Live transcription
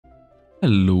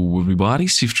Hello everybody,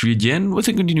 Sifd again with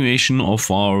a continuation of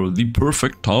the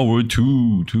perfect tower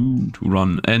to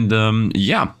run. And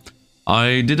yeah,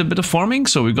 I did a bit of farming,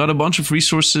 so we got a bunch of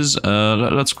resources.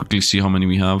 Let's quickly see how many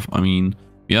we have. I mean,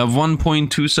 we have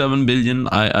 1.27 billion.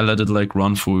 I let it like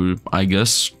run for, I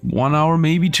guess, 1 hour,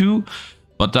 maybe 2.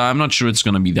 But I'm not sure it's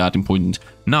gonna be that important.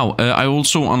 Now, I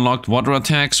also unlocked water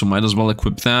attack, so might as well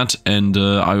equip that. And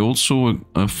I also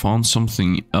found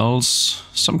something else,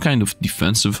 some kind of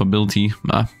defensive ability.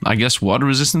 I guess water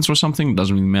resistance or something.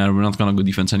 Doesn't really matter. We're not gonna go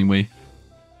defense anyway.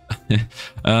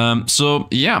 So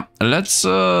yeah, let's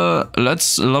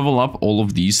level up all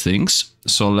of these things.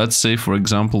 So let's say, for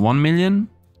example, 1 million,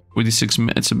 46.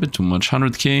 It's a bit too much.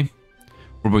 100k,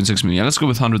 4.6 million. Yeah, let's go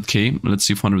with 100k. Let's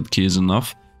see if 100k is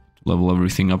enough. Level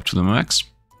everything up to the max.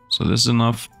 So this is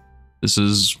enough. This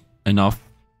is enough.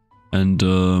 And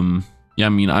yeah, I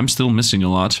mean, I'm still missing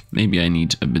a lot. Maybe I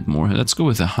need a bit more. Let's go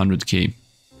with 100k.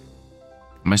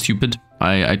 Am I stupid?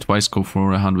 I twice go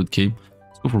for 100k.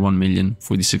 Let's go for 1 million.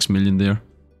 46 million there.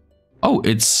 Oh,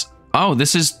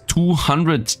 this is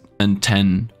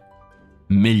 210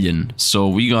 million. So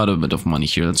we got a bit of money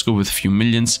here. Let's go with a few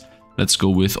millions. Let's go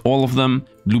with all of them.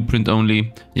 Blueprint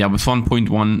only. Yeah, with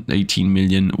 1.118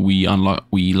 million, we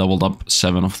leveled up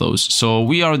 7 of those. So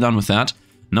we are done with that.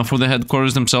 Now for the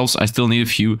headquarters themselves, I still need a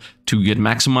few to get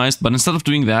maximized. But instead of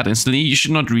doing that instantly, you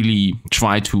should not really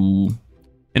try to...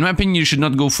 In my opinion, you should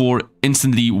not go for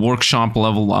instantly workshop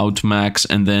level out max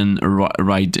and then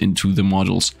right into the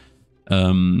modules.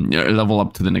 Level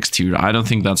up to the next tier. I don't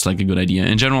think that's like a good idea.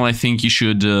 In general, I think you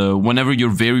should, whenever you're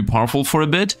very powerful for a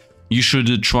bit, you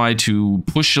should try to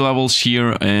push levels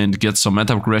here and get some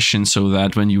meta progression so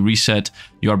that when you reset,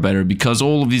 you are better. Because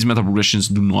all of these meta progressions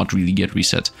do not really get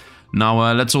reset.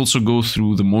 Now, let's also go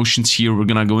through the motions here. We're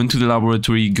gonna go into the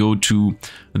laboratory, go to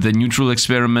the neutral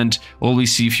experiment,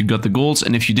 always see if you got the goals.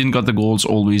 And if you didn't got the goals,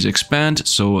 always expand.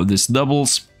 So this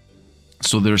doubles.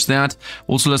 So there's that.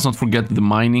 Also, let's not forget the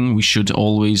mining. We should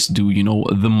always do, you know,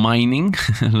 the mining.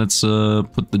 Let's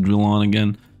put the drill on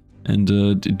again. And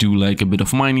do like a bit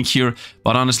of mining here.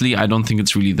 But honestly, I don't think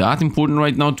it's really that important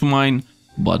right now to mine.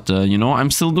 But, you know, I'm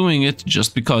still doing it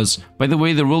just because. By the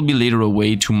way, there will be later a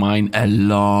way to mine a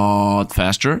lot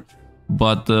faster.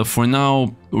 But for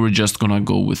now, we're just gonna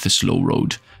go with the slow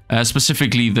road.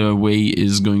 Specifically, the way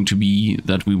is going to be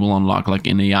that we will unlock like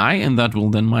an AI, and that will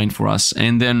then mine for us.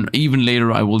 And then even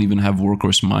later, I will even have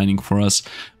workers mining for us.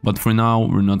 But for now,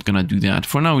 we're not gonna do that.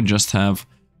 For now, we just have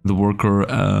the worker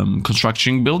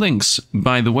constructing buildings.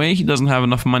 By the way, he doesn't have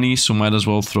enough money, so might as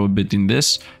well throw a bit in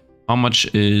this. How much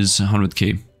is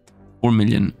 100k? 4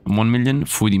 million. 1 million?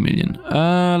 40 million.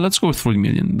 Let's go with 40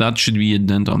 million. That should be a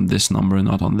dent on this number,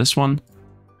 not on this one.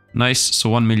 Nice. So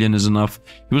 1 million is enough.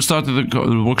 He will start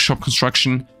the workshop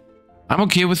construction. I'm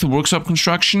okay with the workshop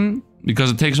construction because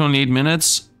it takes only 8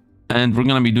 minutes and we're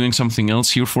gonna be doing something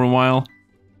else here for a while.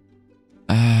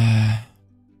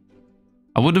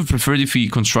 I would have preferred if he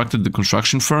constructed the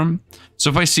construction firm. So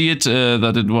if I see it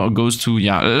that it goes to,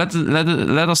 yeah, let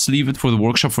us leave it for the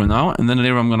workshop for now, and then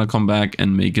later I'm gonna come back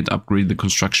and make it upgrade the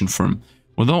construction firm.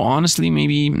 Although honestly,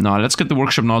 maybe no. Let's get the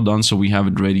workshop now done so we have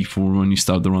it ready for when we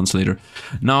start the runs later.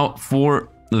 Now for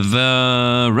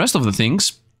the rest of the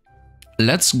things,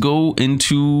 let's go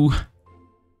into.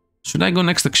 Should I go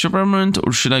next experiment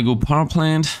or should I go power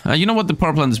plant? You know what, the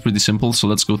power plant is pretty simple, so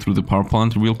let's go through the power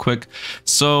plant real quick.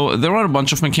 So there are a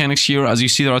bunch of mechanics here. As you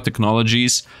see, there are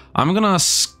technologies. I'm gonna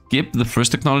skip the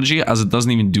first technology as it doesn't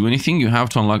even do anything. You have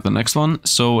to unlock the next one.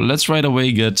 So let's right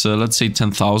away get, let's say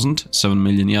 10,000, 7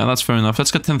 million. Yeah, that's fair enough. Let's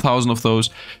get 10,000 of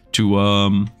those to,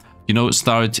 you know,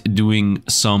 start doing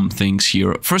some things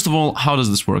here. First of all, how does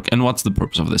this work and what's the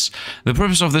purpose of this? The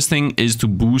purpose of this thing is to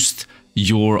boost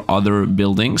your other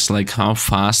buildings, like how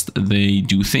fast they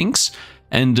do things.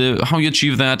 And how you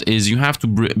achieve that is you have to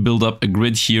build up a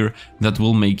grid here that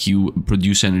will make you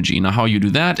produce energy. Now how you do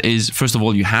that is, first of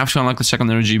all, you have to unlock the second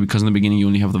energy because in the beginning you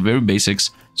only have the very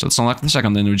basics. So let's unlock the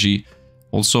second energy.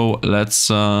 Also, let's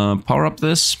power up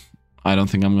this. I don't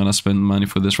think I'm gonna spend money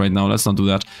for this right now. Let's not do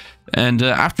that. And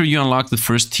after you unlock the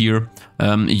first tier,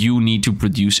 you need to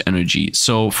produce energy.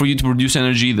 So for you to produce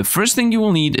energy, the first thing you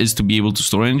will need is to be able to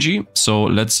store energy. So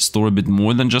let's store a bit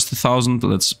more than just 1,000.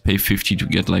 Let's pay 50 to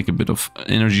get like a bit of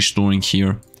energy storing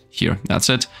here. That's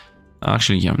it.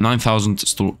 Actually, yeah, 9,000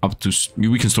 store up to,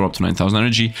 we can store up to 9,000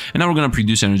 energy. And now we're going to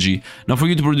produce energy. Now for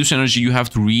you to produce energy, you have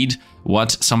to read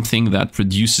what something that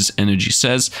produces energy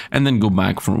says and then go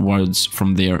back forwards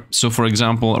from there. So for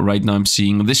example, right now I'm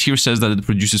seeing this here says that it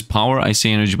produces power. I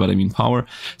say energy, but I mean power.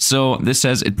 So this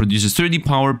says it produces 30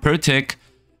 power per tick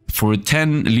for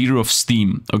 10 liter of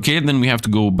steam. Okay, then we have to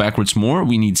go backwards more.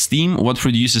 We need steam. What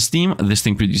produces steam? This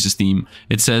thing produces steam.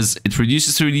 It says it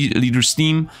produces 30 liter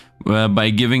steam by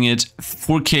giving it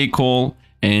 4k coal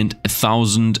and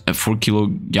 1000 4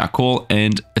 kilo coal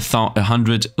and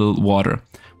 100 water.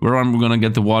 Where are we gonna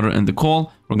get the water and the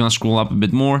coal? We're gonna scroll up a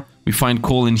bit more. We find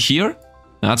coal in here.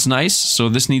 That's nice. So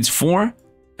this needs 4,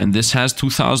 and this has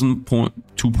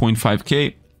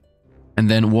 2.5k. And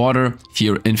then water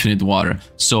here, infinite water.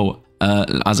 So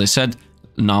as I said,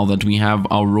 now that we have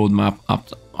our road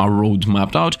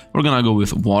mapped out, we're gonna go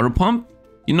with water pump.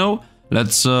 You know,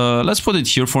 let's put it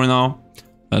here for now.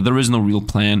 There is no real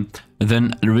plan. And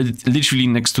then literally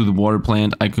next to the water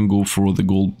plant, I can go for the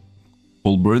coal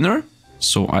burner.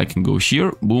 So I can go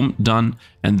here, boom, done.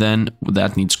 And then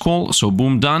that needs coal, so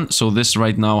boom, done. So this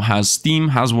right now has steam,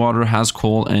 has water, has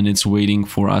coal, and it's waiting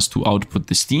for us to output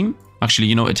the steam. Actually,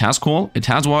 you know, it has coal, it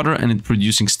has water, and it's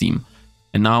producing steam.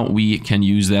 And now we can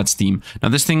use that steam. Now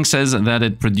this thing says that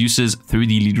it produces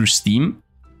 30 liters steam,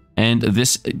 and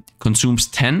this consumes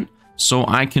 10. So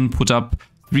I can put up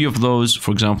 3 of those,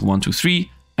 for example, 1, 2, 3.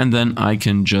 And then I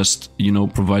can just, you know,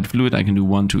 provide fluid. I can do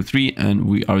 1, 2, 3, and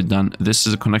we are done. This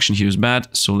is a connection here is bad,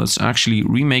 so let's actually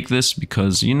remake this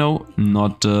because, you know,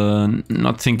 not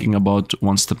thinking about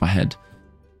one step ahead.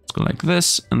 Let's go like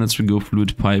this, and let's go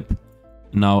fluid pipe.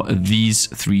 Now these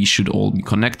 3 should all be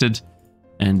connected,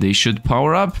 and they should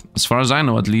power up, as far as I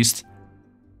know, at least.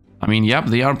 I mean, yep,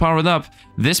 they are powered up.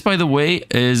 This, by the way,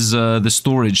 is the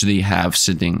storage they have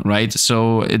sitting, right?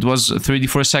 So it was 30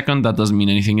 for a second. That doesn't mean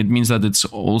anything. It means that it's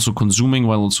also consuming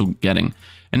while also getting.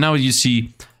 And now you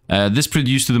see this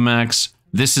produced to the max.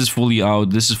 This is fully out.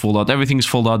 This is full out. Everything is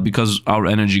full out because our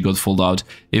energy got full out.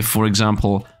 If, for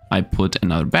example, I put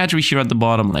another battery here at the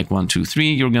bottom, like 1, 2,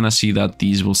 3, you're gonna see that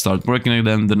these will start working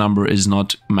again. The number is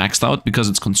not maxed out because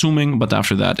it's consuming, but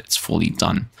after that, it's fully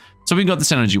done. So we got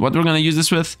this energy. What we're gonna use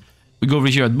this with? We go over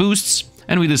here at boosts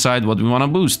and we decide what we want to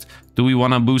boost. Do we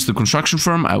want to boost the construction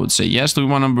firm? I would say yes. Do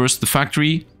we want to boost the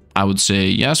factory? I would say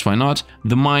yes, why not?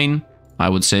 The mine? I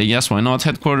would say yes, why not?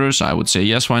 Headquarters? I would say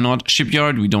yes, why not?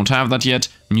 Shipyard? We don't have that yet.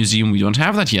 Museum? We don't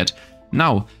have that yet.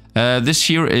 Now, this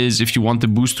here is if you want the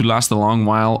boost to last a long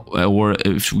while or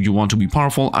if you want to be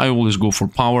powerful. I always go for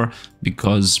power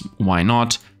because why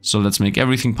not? So let's make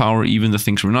everything power, even the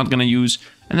things we're not going to use.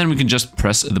 And then we can just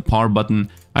press the power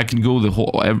button. I can go the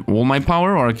all my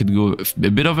power, or I could go a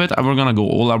bit of it. And we're going to go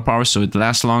all our power so it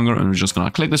lasts longer. And we're just going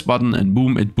to click this button and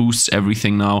boom, it boosts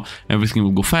everything now. Everything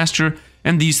will go faster.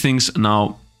 And these things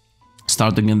now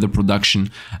start again the production.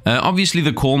 Obviously,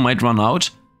 the coal might run out,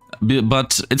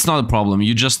 but it's not a problem.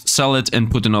 You just sell it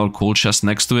and put another coal chest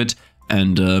next to it.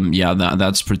 And yeah,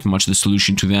 that's pretty much the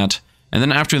solution to that. And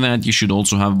then after that, you should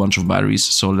also have a bunch of batteries.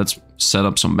 So let's set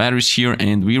up some batteries here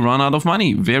and we run out of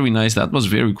money. Very nice. That was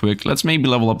very quick. Let's maybe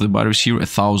level up the batteries here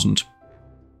 1,000. You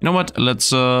know what?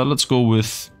 Let's go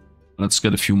with, let's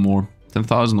get a few more.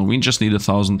 10,000. No, we just need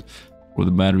 1,000 for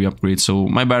the battery upgrade. So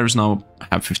my batteries now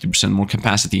have 50% more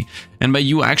capacity. And by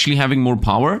you actually having more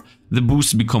power, the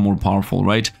boosts become more powerful,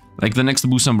 right? Like the next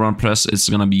boost on Brown Press is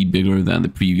going to be bigger than the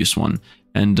previous one.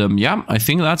 And yeah, I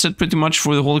think that's it pretty much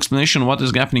for the whole explanation of what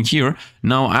is happening here.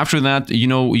 Now, after that, you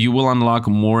know, you will unlock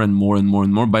more and more and more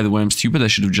and more. By the way, I'm stupid. I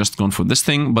should have just gone for this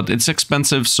thing, but it's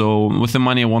expensive. So with the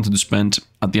money I wanted to spend,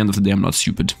 at the end of the day, I'm not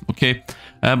stupid. Okay.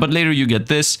 But later you get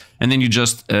this, and then you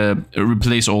just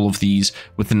replace all of these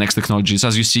with the next technologies.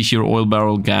 As you see here, oil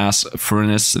barrel, gas,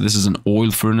 furnace. This is an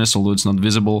oil furnace, although it's not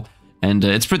visible. And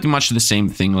it's pretty much the same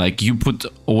thing, like you put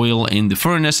oil in the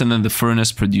furnace and then the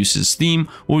furnace produces steam,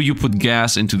 or you put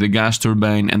gas into the gas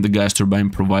turbine and the gas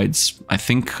turbine provides, I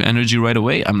think, energy right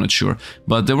away. I'm not sure,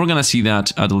 but we're gonna see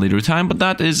that at a later time. But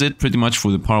that is it pretty much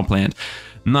for the power plant.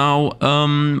 Now,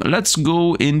 let's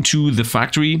go into the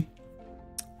factory.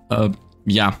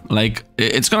 Yeah, like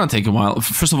it's gonna take a while.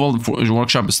 First of all, the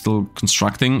workshop is still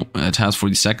constructing. It has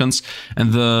 40 seconds,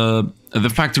 and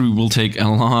the factory will take a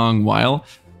long while.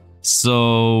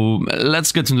 So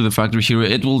let's get into the factory here.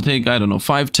 It will take, I don't know,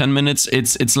 5-10 minutes.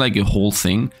 It's like a whole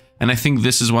thing. And I think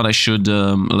this is what I should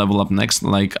level up next.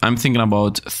 Like, I'm thinking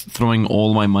about throwing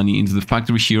all my money into the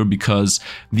factory here because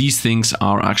these things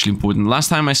are actually important. Last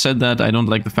time I said that I don't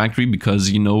like the factory because,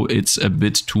 you know, it's a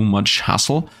bit too much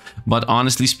hassle. But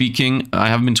honestly speaking, I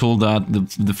have been told that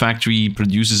the factory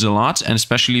produces a lot, and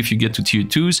especially if you get to tier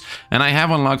 2s. And I have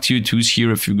unlocked tier 2s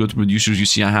here. If you go to producers, you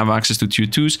see I have access to tier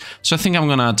 2s. So I think I'm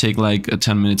gonna take like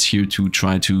 10 minutes here to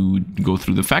try to go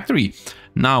through the factory.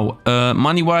 Now,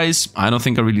 money-wise, I don't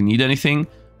think I really need anything.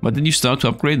 But did you start to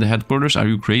upgrade the headquarters? Are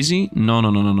you crazy? No.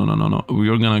 We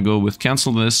are gonna go with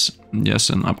cancel this,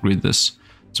 yes, and upgrade this.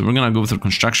 So we're gonna go with a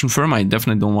construction firm. I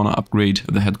definitely don't want to upgrade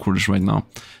the headquarters right now.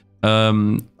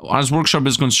 As workshop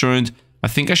is concerned, I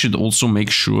think I should also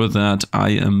make sure that I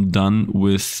am done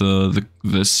with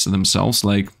this themselves.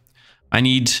 Like, I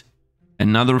need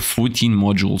another 14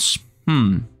 modules.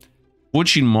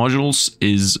 14 modules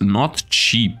is not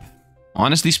cheap.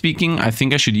 Honestly speaking, I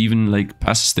think I should even like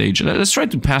pass a stage. Let's try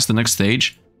to pass the next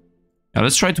stage. Yeah,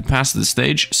 let's try to pass this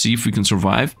stage, see if we can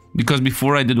survive. Because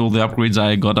before I did all the upgrades,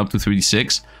 I got up to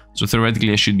 36. So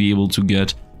theoretically, I should be able to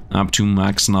get up to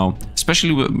max now.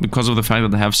 Especially because of the fact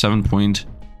that I have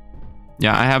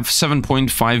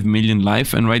 7.5 million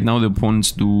life. And right now the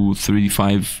opponents do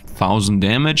 35,000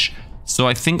 damage. So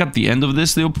I think at the end of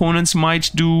this, the opponents might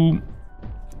do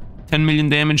 10 million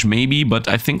damage, maybe. But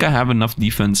I think I have enough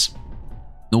defense.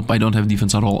 Nope, I don't have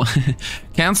defense at all.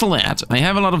 Cancel that. I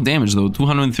have a lot of damage though,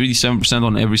 237%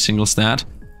 on every single stat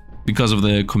because of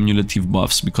the cumulative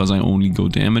buffs, because I only go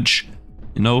damage.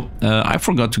 You know, I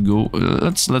forgot to go.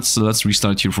 Let's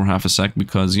restart here for half a sec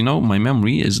because, you know, my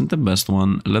memory isn't the best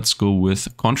one. Let's go with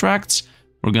contracts.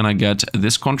 We're gonna get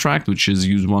this contract, which is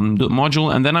use one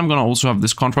module, and then I'm gonna also have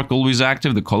this contract always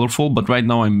active, the colorful, but right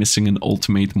now I'm missing an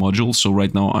ultimate module, so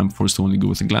right now I'm forced to only go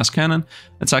with the glass cannon.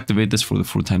 Let's activate this for the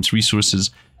 4 times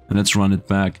resources, and let's run it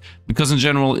back. Because in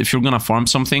general, if you're gonna farm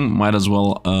something, might as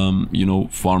well, you know,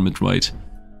 farm it right.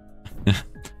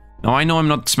 Now, I know I'm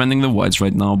not spending the whites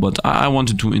right now, but I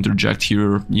wanted to interject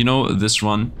here, you know, this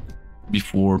run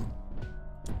before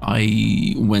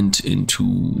I went into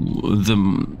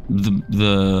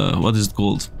the what is it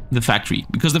called? The factory,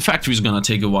 because the factory is gonna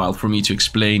take a while for me to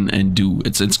explain and do.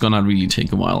 It's gonna really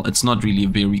take a while. It's not really a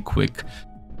very quick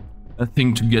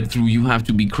thing to get through. You have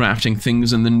to be crafting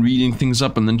things and then reading things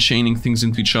up and then chaining things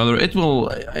into each other.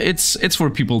 It's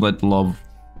for people that love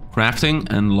crafting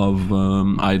and love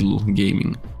idle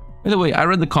gaming. By the way, I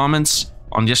read the comments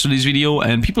on yesterday's video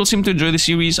and people seem to enjoy the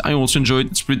series. I also enjoyed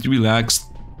it. It's pretty relaxed.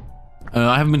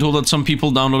 I have been told that some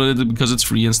people downloaded it because it's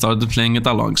free and started playing it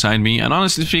alongside me. And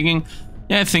honestly speaking,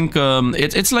 yeah, I think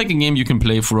it's like a game you can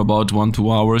play for about 1-2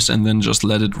 hours and then just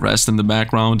let it rest in the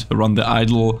background, run the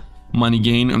idle money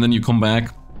gain, and then you come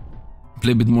back,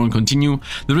 play a bit more and continue.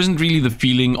 There isn't really the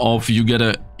feeling of you get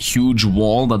a huge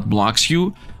wall that blocks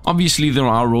you. Obviously, there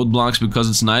are roadblocks because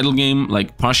it's an idle game,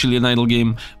 like partially an idle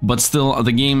game, but still,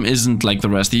 the game isn't like the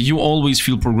rest. You always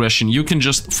feel progression. You can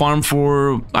just farm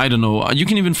for, I don't know, you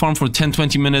can even farm for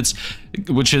 10-20 minutes,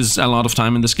 which is a lot of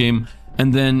time in this game.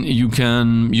 And then you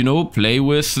can, you know, play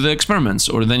with the experiments,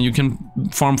 or then you can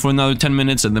farm for another 10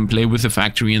 minutes and then play with the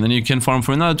factory, and then you can farm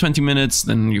for another 20 minutes,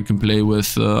 then you can play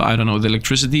with, I don't know, the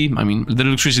electricity. I mean, the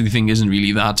electricity thing isn't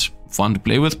really that fun to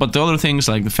play with, but the other things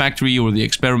like the factory or the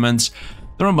experiments,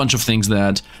 there are a bunch of things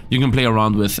that you can play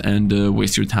around with and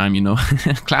waste your time, you know.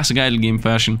 Classic idle game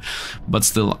fashion, but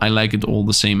still, I like it all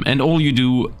the same. And all you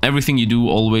do, everything you do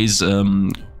always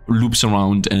loops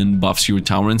around and buffs your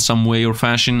tower in some way or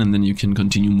fashion, and then you can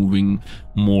continue moving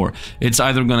more. It's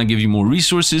either gonna give you more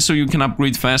resources so you can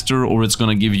upgrade faster, or it's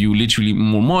gonna give you literally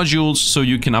more modules so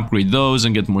you can upgrade those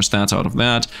and get more stats out of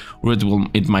that, or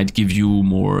it might give you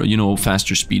more, you know,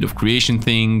 faster speed of creation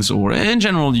things, or in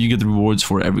general you get rewards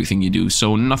for everything you do,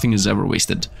 so nothing is ever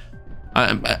wasted.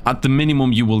 At the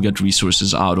minimum you will get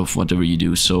resources out of whatever you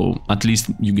do, so at least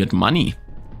you get money.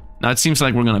 Now it seems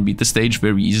like we're gonna beat the stage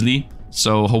very easily,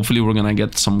 so hopefully we're gonna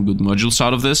get some good modules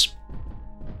out of this.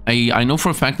 I know for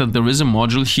a fact that there is a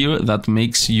module here that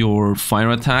makes your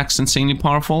fire attacks insanely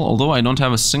powerful, although I don't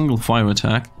have a single fire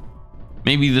attack.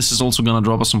 Maybe this is also gonna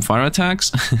drop us some fire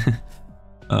attacks.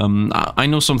 I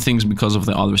know some things because of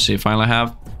the other save file I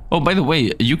have. Oh, by the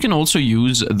way, you can also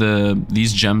use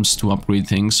these gems to upgrade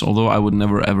things, although I would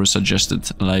never ever suggest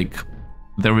it. Like,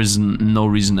 there is no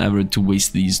reason ever to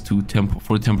waste these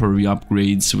for temporary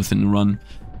upgrades within the run.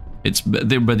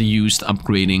 They're better used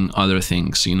upgrading other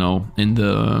things, you know, in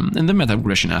the meta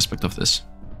aggression aspect of this.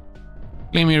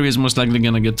 Claim area is most likely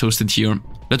gonna get toasted here.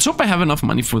 Let's hope I have enough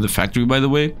money for the factory, by the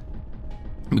way,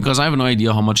 because I have no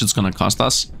idea how much it's gonna cost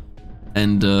us.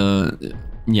 And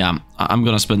yeah, I'm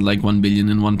gonna spend like 1 billion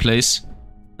in one place,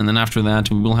 and then after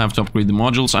that we will have to upgrade the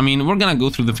modules. I mean, we're gonna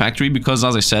go through the factory because,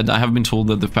 as I said, I have been told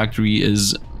that the factory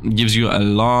gives you a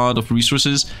lot of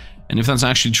resources. And if that's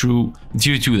actually true,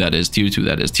 tier 2 that is, tier 2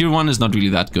 that is. Tier 1 is not really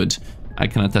that good, I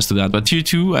can attest to that, but tier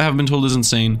 2 I have been told is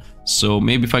insane. So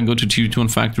maybe if I go to tier 2 on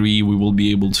factory, we will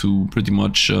be able to pretty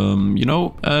much, you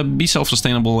know, be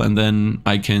self-sustainable, and then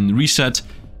I can reset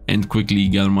and quickly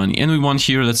gather money. And we won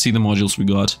here. Let's see the modules we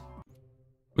got.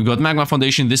 We got Magma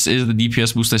Foundation. This is the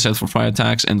DPS boost I said for fire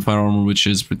attacks, and fire armor, which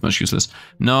is pretty much useless.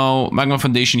 No, Magma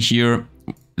Foundation here,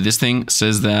 this thing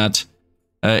says that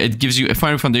It gives you a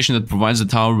fire foundation that provides the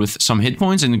tower with some hit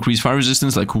points and increased fire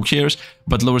resistance, like who cares,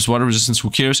 but lowers water resistance,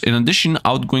 who cares. In addition,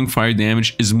 outgoing fire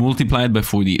damage is multiplied by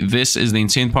 40. This is the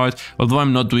insane part, although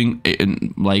I'm not doing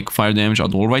like fire damage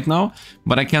at all right now,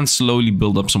 but I can slowly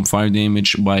build up some fire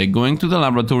damage by going to the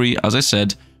laboratory, as I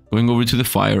said, going over to the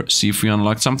fire, see if we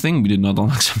unlocked something. We did not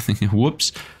unlock something.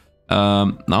 Whoops.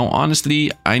 Now,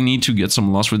 honestly, I need to get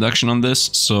some loss reduction on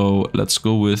this, so let's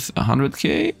go with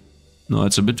 100k. No,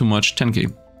 it's a bit too much. 10k.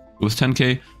 Go with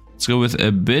 10k. Let's go with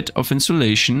a bit of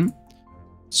insulation.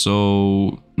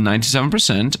 So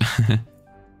 97%.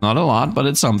 Not a lot, but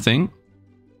it's something.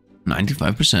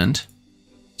 95%.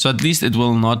 So at least it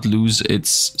will not lose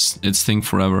its thing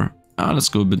forever. Let's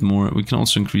go a bit more. We can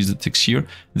also increase the ticks here.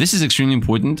 This is extremely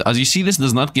important. As you see, this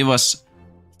does not give us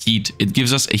heat. It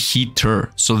gives us a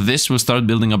heater. So this will start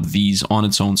building up these on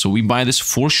its own. So we buy this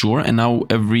for sure. And now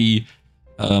every...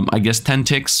 I guess 10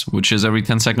 ticks, which is every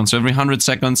 10 seconds. So every 100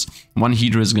 seconds, one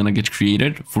heater is going to get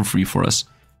created for free for us.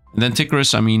 And then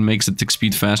tickers, I mean, makes the tick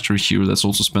speed faster here. Let's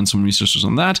also spend some resources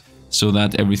on that so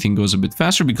that everything goes a bit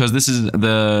faster, because this is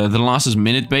the loss is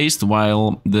minute based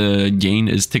while the gain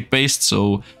is tick based.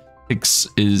 So ticks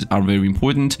are very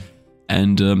important.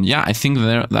 And yeah, I think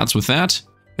that's with that.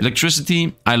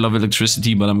 Electricity, I love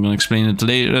electricity, but I'm going to explain it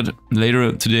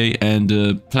later today.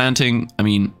 And planting, I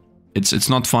mean, it's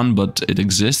not fun, but it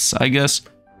exists, I guess.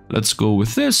 Let's go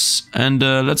with this, and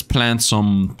let's plant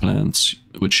some plants,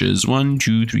 which is 1,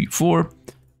 2, 3, 4.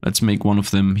 Let's make one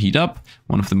of them heat up,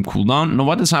 one of them cool down. Now,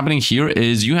 what is happening here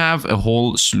is you have a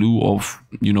whole slew of,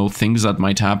 you know, things that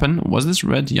might happen. Was this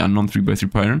red? Yeah,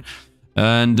 non-3x3 iron.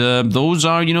 And those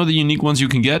are, you know, the unique ones you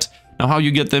can get. Now, how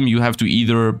you get them, you have to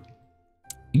either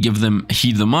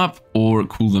heat them up or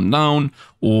cool them down,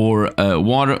 or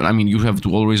water. I mean, you have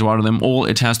to always water them all.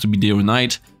 It has to be day or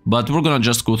night, but we're gonna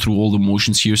just go through all the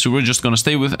motions here. So we're just gonna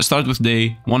start with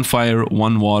day, 1 fire,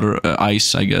 1 water,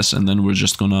 ice, I guess, and then we're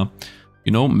just gonna,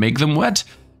 you know, make them wet.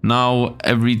 Now,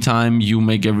 every time you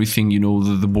make everything, you know,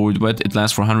 the board wet, it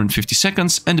lasts for 150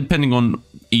 seconds, and depending on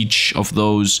each of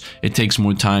those, it takes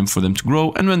more time for them to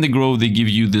grow. And when they grow, they give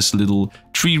you this little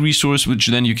tree resource, which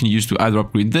then you can use to either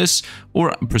upgrade this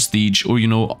or prestige, or, you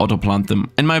know, auto plant them.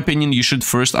 In my opinion, you should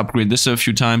first upgrade this a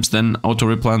few times, then auto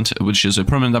replant, which is a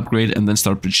permanent upgrade, and then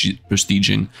start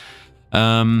prestiging.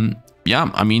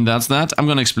 Yeah, I mean, that's that. I'm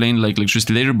gonna explain like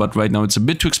electricity later, but right now it's a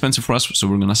bit too expensive for us, so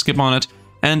we're gonna skip on it.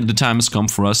 And the time has come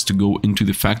for us to go into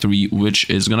the factory, which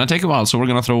is gonna take a while. So we're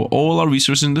gonna throw all our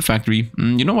resources in the factory.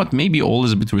 You know what? Maybe all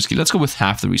is a bit risky. Let's go with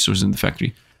half the resources in the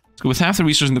factory. Let's go with half the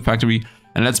resources in the factory,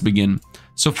 and let's begin.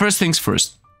 So first things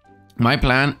first. My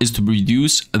plan is to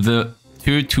reduce the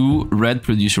tier 2 red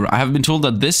producer. I have been told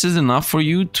that this is enough for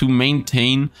you to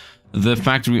maintain the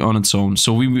factory on its own.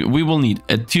 So we will need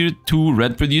a tier 2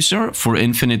 red producer for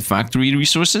infinite factory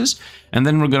resources, and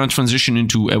then we're gonna transition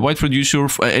into a white producer,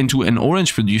 into an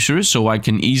orange producer, so I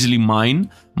can easily mine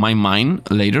my mine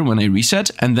later when I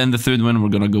reset. And then the third one, we're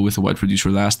gonna go with a white producer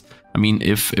last. I mean,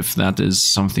 if that is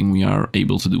something we are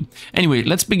able to do. Anyway,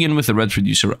 let's begin with the red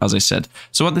producer, as I said.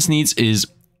 So what this needs is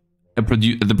the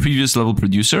previous level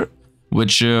producer,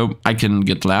 which I can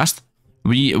get last.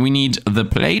 We need the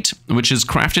plate, which is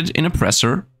crafted in a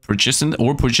presser, purchased in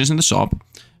the shop.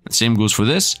 The same goes for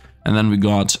this. And then we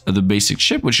got the basic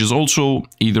chip, which is also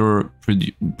either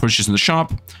purchased in the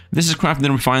shop. This is crafted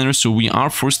in a refiner, so we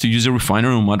are forced to use a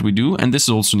refiner in what we do. And this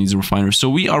also needs a refiner, so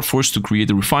we are forced to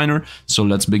create a refiner. So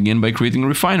let's begin by creating a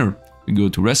refiner. We go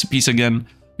to recipes again.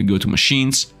 We go to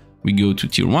machines. We go to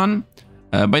tier 1.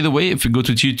 By the way, if you go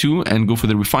to tier 2 and go for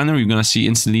the refiner, you're gonna see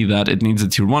instantly that it needs a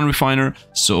tier 1 refiner.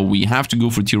 So we have to go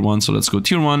for tier 1. So let's go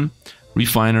tier 1,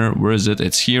 refiner. Where is it?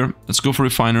 It's here. Let's go for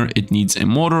refiner. It needs a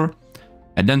motor,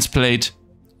 a dense plate,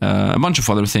 a bunch of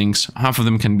other things. Half of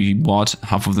them can be bought,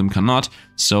 half of them cannot.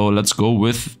 So let's go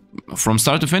with from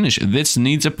start to finish. This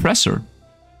needs a presser.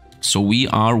 So we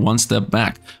are one step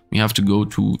back. We have to go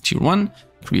to tier 1,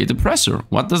 create a presser.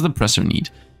 What does the presser need?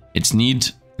 It's need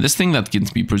this thing that can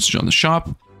be purchased on the shop,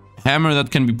 hammer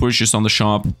that can be purchased on the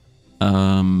shop.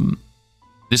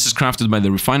 This is crafted by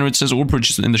the refiner, it says, or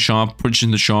purchased in the shop, purchased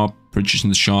in the shop, purchased in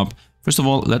the shop. First of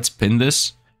all, let's pin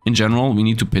this. In general, we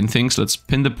need to pin things. Let's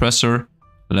pin the presser.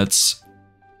 Let's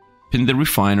pin the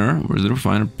refiner. Where's the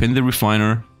refiner? Pin the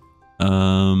refiner.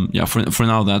 Yeah, for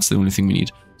now, that's the only thing we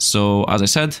need. So, as I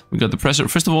said, we got the presser.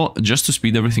 First of all, just to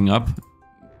speed everything up,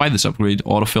 buy this upgrade,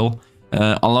 autofill.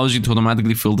 Allows you to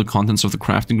automatically fill the contents of the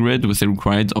crafting grid with the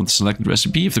required of the selected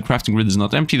recipe. If the crafting grid is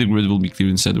not empty, the grid will be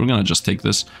cleared instead. We're gonna just take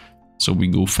this so we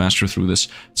go faster through this.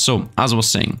 So, as I was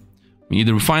saying, we need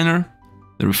a refiner.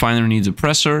 The refiner needs a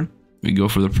presser. We go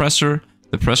for the presser.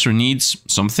 The presser needs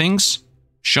some things.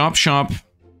 Shop,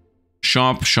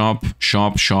 shop, shop,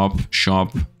 shop, shop,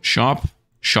 shop, shop,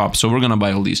 shop. So we're gonna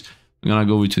buy all these. We're gonna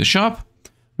go over to the shop.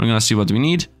 We're gonna see what we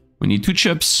need. We need 2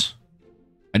 chips.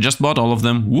 I just bought all of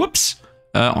them. Whoops.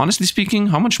 Honestly speaking,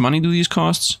 how much money do these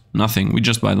cost? Nothing. We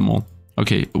just buy them all.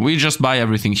 Okay, we just buy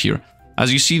everything here.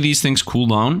 As you see, these things cool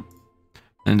down.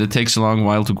 And it takes a long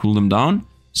while to cool them down.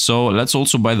 So let's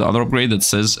also buy the other upgrade that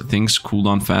says things cool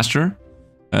down faster.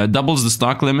 Doubles the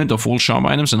stock limit of all shop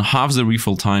items and halves the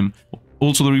refill time.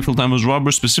 Also, the refill time of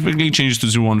rubber specifically changes to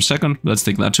 0.1 second. Let's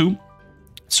take that too.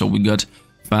 So we got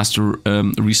faster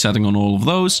resetting on all of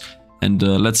those. And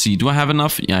let's see, do I have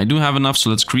enough? Yeah, I do have enough.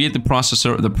 So let's create the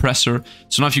processor, the presser.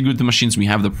 So now if you go to the machines, we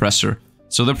have the presser.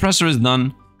 So the presser is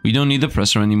done. We don't need the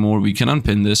presser anymore. We can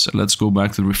unpin this. Let's go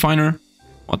back to the refiner.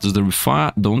 What does the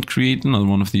refiner? Don't create another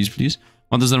one of these, please.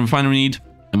 What does the refiner need?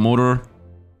 A motor.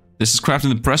 This is crafting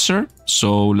the presser.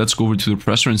 So let's go over to the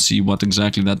presser and see what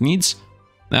exactly that needs.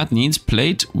 That needs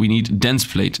plate. We need dense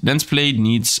plate. Dense plate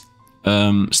needs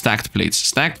stacked plates.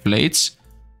 Stacked plates.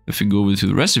 If we go over to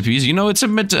the recipes, you know, it's a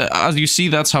bit, as you see,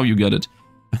 that's how you get it.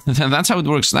 That's how it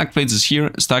works. Stacked plates is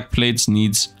here. Stacked plates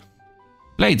needs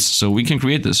plates. So we can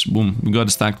create this. Boom. We got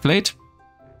a stacked plate.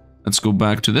 Let's go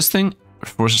back to this thing.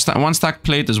 For one stacked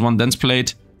plate is 1 dense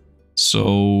plate.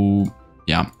 So,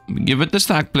 yeah. We give it the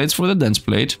stacked plates for the dense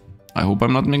plate. I hope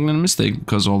I'm not making a mistake,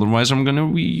 because otherwise I'm going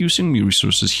to be using me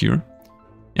resources here.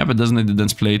 Yeah, but it doesn't need the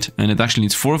dense plate. And it actually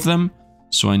needs 4 of them.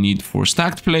 So I need 4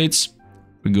 stacked plates.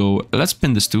 We go, let's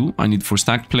pin this too. I need 4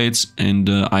 stacked plates, and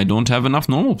I don't have enough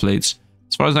normal plates.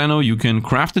 As far as I know, you can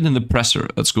craft it in the presser.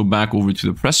 Let's go back over to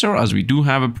the presser, as we do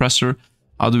have a presser.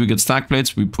 How do we get stacked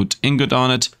plates? We put ingot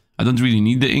on it. I don't really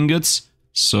need the ingots,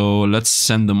 so let's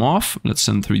send them off. Let's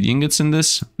send 3D ingots in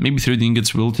this. Maybe 3D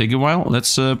ingots will take a while.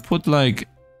 Let's put like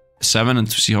 7 and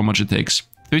to see how much it takes.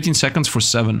 13 seconds for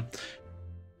 7.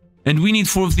 And we need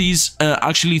 4 of these,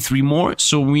 actually 3 more.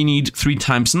 So we need 3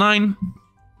 times 9.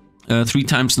 3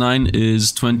 times 9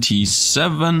 is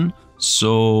 27.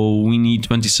 So we need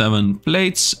 27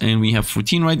 plates, and we have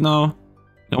 14 right now.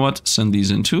 You know what? Send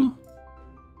these in too.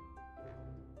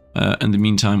 In the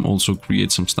meantime, also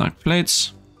create some stacked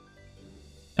plates.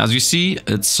 As you see,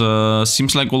 it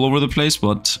seems like all over the place,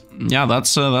 but yeah,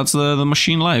 that's the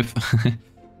machine life.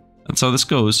 That's how this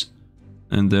goes.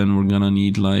 And then we're gonna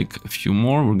need like a few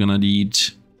more. We're gonna need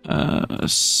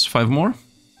 5 more.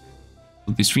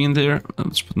 Put these 3 in there.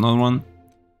 Let's put another one.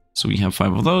 So we have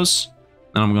 5 of those.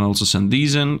 And I'm gonna also send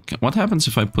these in. What happens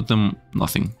if I put them?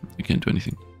 Nothing. I can't do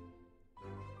anything.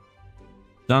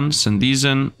 Done. Send these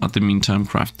in. At the meantime,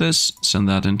 craft this. Send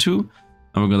that in too.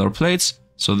 And we got our plates.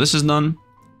 So this is done.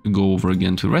 We go over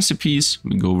again to recipes.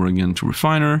 We go over again to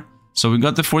refiner. So we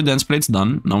got the 4 dense plates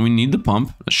done. Now we need the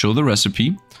pump. Let's show the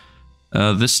recipe.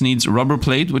 This needs rubber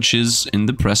plate, which is in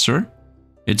the presser.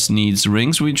 It needs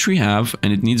rings, which we have,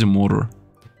 and it needs a motor.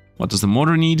 What does the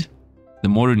motor need? The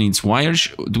motor needs wires.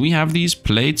 Do we have these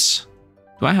plates?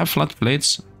 Do I have flat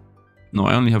plates? No,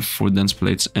 I only have 4 dense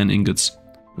plates and ingots.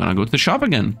 I'm gonna go to the shop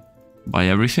again. Buy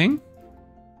everything.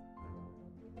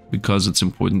 Because it's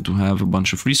important to have a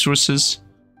bunch of resources.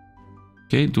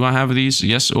 Okay, do I have these?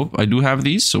 Yes, oh, I do have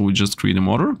these. So we just create a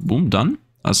motor. Boom, done.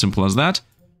 As simple as that.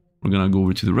 We're gonna go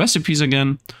over to the recipes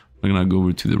again. We're gonna go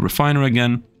over to the refiner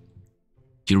again.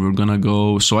 Here we're gonna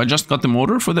go. So I just got the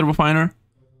motor for the refiner.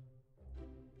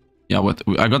 Yeah, what?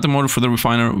 I got the motor for the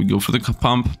refiner. We go for the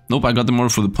pump. Nope, I got the motor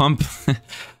for the pump.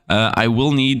 I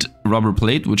will need rubber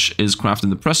plate, which is crafted in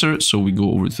the presser. So we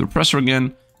go over to the presser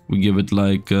again. We give it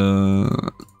like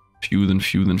few, then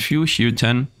few, then few. Here,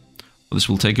 10. Well, this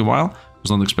will take a while. I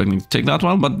was not expecting it to take that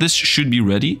while, but this should be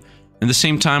ready. At the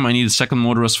same time, I need a second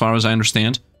motor as far as I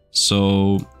understand.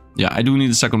 So yeah, I do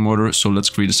need a second motor. So let's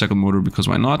create a second motor, because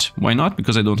why not? Why not?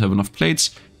 Because I don't have enough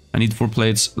plates. I need 4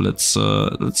 plates. Let's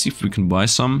see if we can buy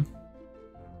some.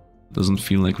 Doesn't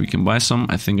feel like we can buy some.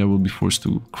 I think I will be forced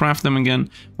to craft them again.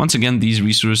 Once again, these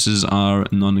resources are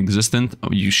non-existent.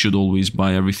 You should always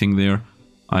buy everything there.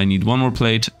 I need 1 more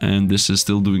plate, and this is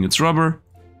still doing its rubber.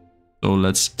 So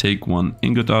let's take 1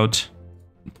 ingot out,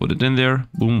 put it in there.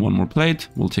 Boom, 1 more plate.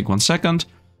 Will take 1 second.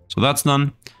 So that's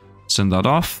done. Send that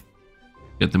off.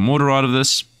 Get the motor out of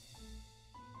this.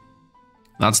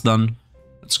 That's done.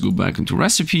 Let's go back into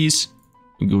recipes.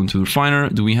 We go into the refiner.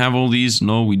 Do we have all these?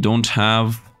 No, we don't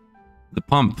have the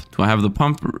pump. Do I have the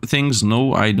pump things?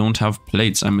 No, I don't have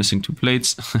plates. I'm missing 2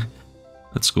 plates.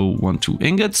 Let's go 1, 2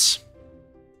 ingots.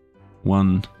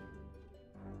 1,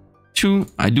 2.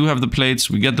 I do have the plates.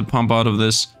 We get the pump out of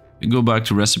this. We go back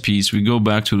to recipes. We go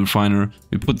back to the refiner.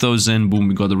 We put those in. Boom,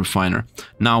 we got the refiner.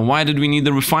 Now, why did we need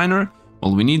the refiner?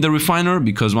 Well, we need the refiner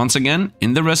because once again,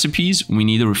 in the recipes, we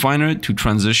need a refiner to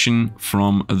transition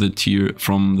from the tier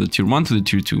 1 to the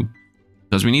tier 2.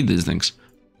 Because we need these things.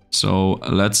 So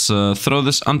let's throw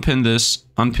this, unpin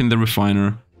the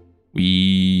refiner.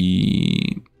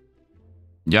 We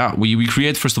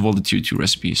create first of all the tier 2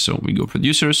 recipe. So we go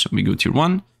producers, we go tier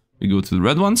 1, we go to the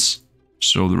red ones.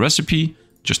 So the recipe,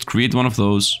 just create one of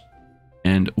those.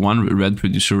 And one red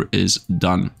producer is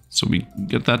done. So we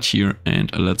get that here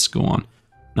and let's go on.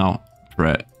 Now,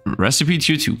 recipe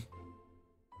tier 2.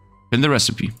 In the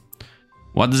recipe,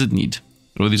 what does it need?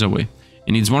 Throw these away.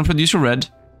 It needs one producer red,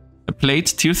 a plate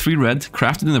tier 3 red,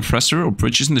 crafted in the presser or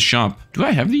purchased in the shop. Do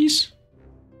I have these?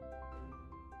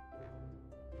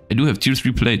 I do have tier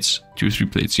 3 plates. Tier 3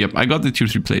 plates. Yep, I got the tier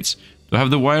 3 plates. Do I have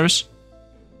the wires?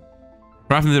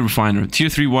 Crafted in the refiner. Tier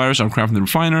 3 wires are crafted in the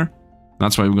refiner.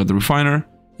 That's why we got the refiner.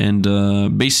 And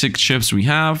basic chips we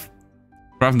have.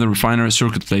 Crafted in the refiner,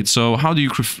 circuit plate. So how do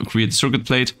you create a circuit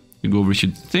plate? You go over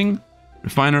here to the thing,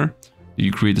 refiner.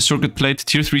 You create a circuit plate,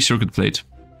 tier 3 circuit plate.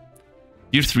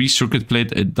 Tier 3 circuit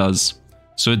plate it does.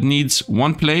 So it needs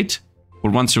one plate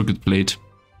or one circuit plate.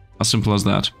 As simple as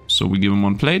that. So we give him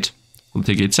one plate. It'll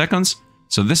take 8 seconds.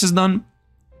 So this is done.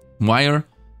 Wire.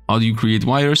 How do you create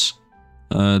wires?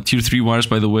 Tier 3 wires,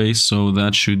 by the way. So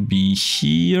that should be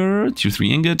here. Tier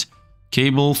 3 ingot.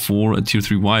 Cable for a tier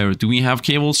 3 wire. Do we have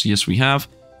cables? Yes, we have.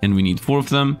 And we need 4 of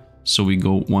them. So we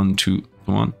go 1, 2,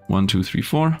 come on. 1, 2, 3,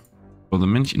 4. Throw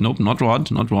them in. Nope, not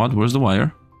rod. Not rod. Where's the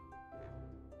wire?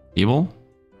 Cable.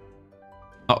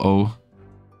 Uh-oh.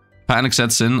 Panic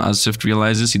sets in as Sifd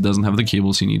realizes he doesn't have the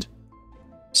cables he needs.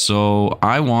 So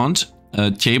I want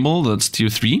a cable that's tier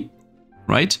 3,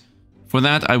 right? For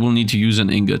that, I will need to use an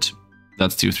ingot.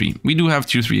 That's tier 3. We do have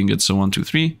tier 3 ingots, so 1, 2,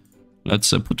 3.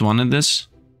 Let's put 1 in this.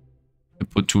 I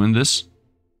put 2 in this.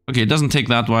 Okay, it doesn't take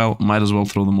that while. Might as well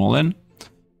throw them all in.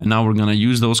 And now we're gonna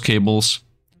use those cables,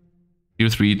 tier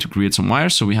 3, to create some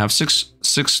wires. So we have six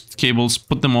cables.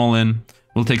 Put them all in.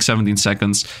 Will take 17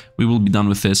 seconds. We will be done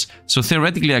with this. So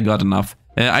theoretically, I got enough.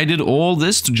 I did all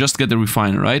this to just get the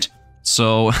refiner, right?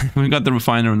 So we got the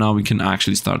refiner, now we can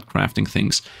actually start crafting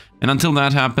things. And until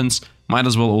that happens, might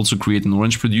as well also create an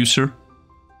orange producer.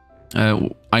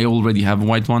 I already have a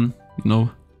white one, you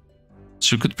know.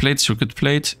 Circuit plate,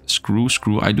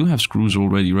 screw. I do have screws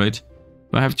already, right?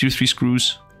 Do I have 2, 3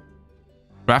 screws?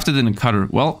 Crafted in a cutter.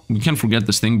 Well, we can forget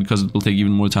this thing because it will take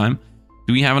even more time.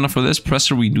 Do we have enough for this?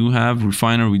 Presser we do have,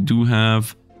 refiner we do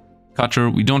have, cutter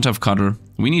we don't have cutter.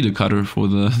 We need a cutter for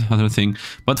the other thing.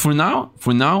 But for now,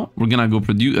 we're gonna go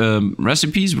produce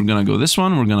recipes. We're gonna go this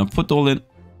one. We're gonna put all in.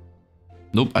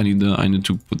 Nope, I need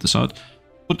to put this out.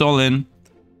 Put all in.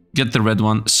 Get the red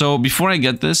one. So before I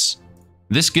get this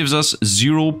gives us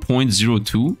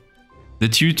 0.02. The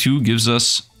tier 2 gives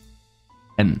us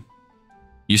 10.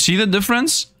 You see the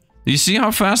difference? You see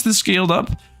how fast this scaled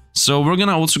up? So we're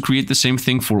gonna also create the same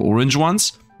thing for orange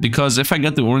ones, because if I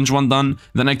get the orange one done,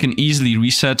 then I can easily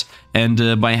reset,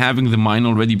 and by having the mine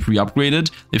already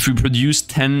pre-upgraded, if we produce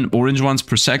 10 orange ones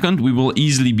per second, we will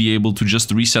easily be able to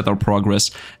just reset our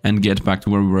progress and get back to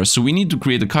where we were. So we need to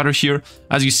create a cutter here.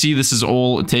 As you see, this is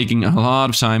all taking a lot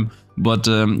of time, but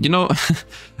you know,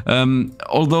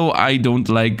 although I don't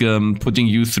like putting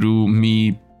you through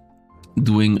me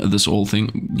doing this whole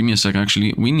thing, give me a sec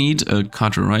actually, we need a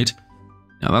cutter, right?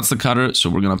 Now that's the cutter, so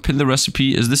we're gonna pin the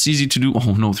recipe. Is this easy to do?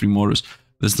 Oh no, 3 motors.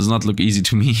 This does not look easy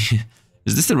to me.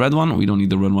 Is this the red one? We don't need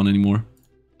the red one anymore.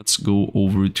 Let's go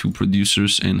over to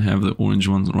producers and have the orange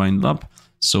ones lined up.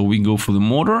 So we go for the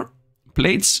motor.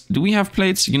 Plates. Do we have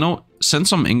plates? You know, send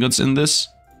some ingots in this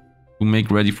to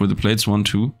make ready for the plates. 1,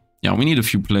 2. Yeah, we need a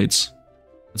few plates.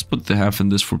 Let's put the half in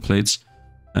this for plates.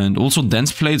 And also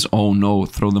dense plates. Oh no,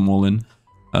 throw them all in.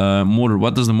 Motor.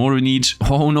 What does the motor need?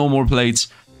 Oh no, more plates.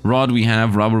 Rod we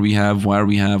have, rubber we have, wire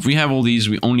we have. We have all these,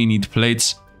 we only need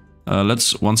plates.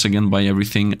 Let's once again buy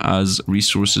everything as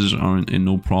resources are in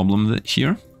no problem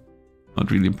here. Not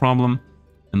really a problem.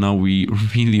 And now we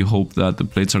really hope that the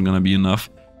plates are gonna be enough.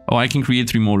 Oh, I can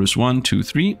create 3 motors. 1, 2,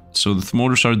 3. So the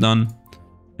motors are done.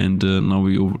 And now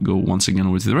we go once again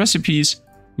over to the recipes.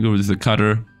 We go over to the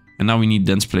cutter. And now we need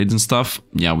dense plates and stuff.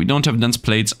 Yeah, we don't have dense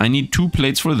plates. I need 2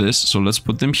 plates for this. So let's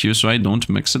put them here so I don't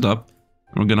mix it up.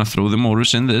 We're gonna throw the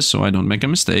motors in this so I don't make a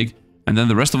mistake. And then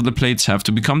the rest of the plates have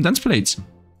to become dense plates.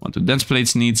 What do dense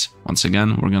plates needs? Once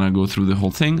again, we're gonna go through the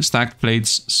whole thing. Stacked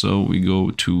plates. So we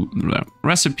go to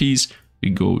recipes. We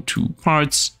go to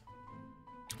parts.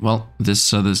 Well,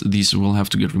 these will have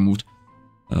to get removed.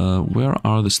 Where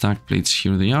are the stacked plates?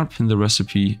 Here they are. Pin the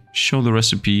recipe. Show the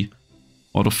recipe.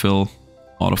 Autofill.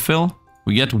 Autofill.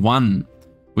 We get 1.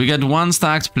 We get 1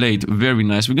 stacked plate. Very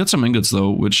nice. We got some ingots though,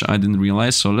 which I didn't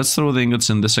realize. So let's throw the ingots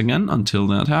in this again until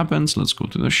that happens. Let's go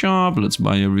to the shop. Let's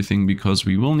buy everything because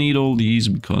we will need all these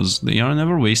because they are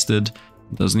never wasted.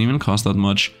 It doesn't even cost that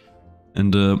much.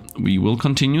 And we will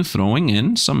continue throwing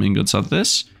in some ingots at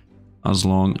this as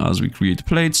long as we create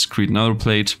plates. Create another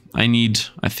plate. I need,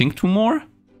 I think, 2 more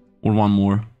or 1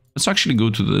 more. Let's actually go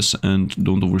to this and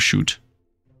don't overshoot.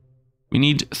 We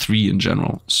need 3 in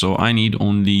general. So I need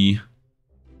only...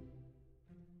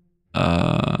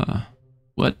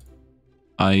 what?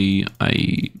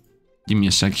 Give me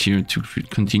a sec here to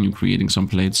continue creating some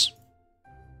plates.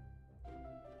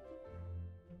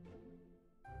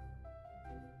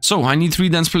 So I need 3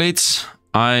 dense plates.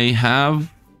 I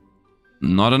have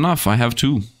not enough. I have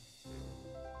 2.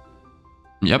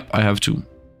 Yep, I have 2.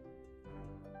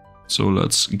 So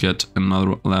let's get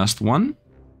another last one,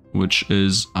 which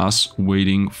is us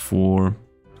waiting for,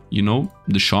 you know,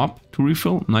 the shop to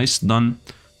refill. Nice, done.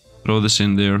 Throw this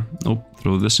in there. Nope,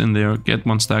 throw this in there. Get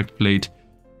 1 stacked plate.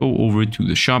 Go over to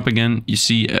the shop again. You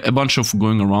see a bunch of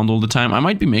going around all the time. I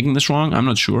might be making this wrong. I'm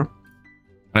not sure.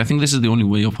 But I think this is the only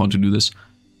way of how to do this.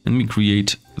 Let me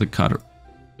create the cutter.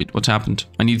 Wait, what happened?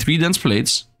 I need 3 dense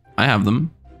plates. I have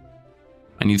them.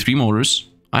 I need 3 motors.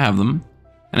 I have them.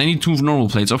 And I need 2 normal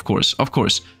plates, of course. Of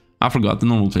course. I forgot the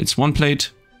normal plates. 1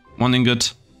 plate. 1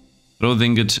 ingot. Throw the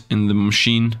ingot in the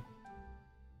machine.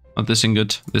 Not this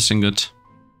ingot. This ingot.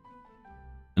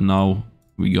 And now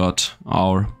we got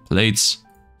our plates.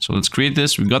 So let's create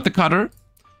this. We got the cutter.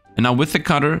 And now with the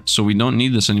cutter, so we don't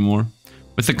need this anymore.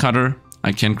 With the cutter,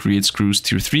 I can create screws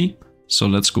tier 3. So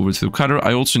let's go over to the cutter.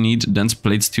 I also need dense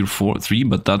plates tier 3,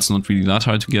 but that's not really that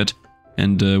hard to get.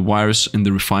 And wires in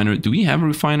the refiner. Do we have a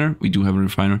refiner? We do have a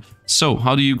refiner. So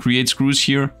how do you create screws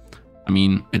here? I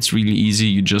mean, it's really easy.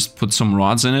 You just put some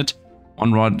rods in it.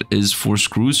 1 rod is 4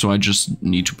 screws, so I just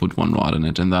need to put 1 rod in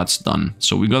it, and that's done.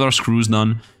 So we got our screws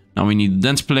done. Now we need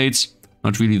dense plates.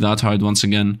 Not really that hard once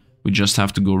again. We just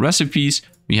have to go recipes.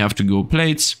 We have to go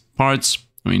plates, parts.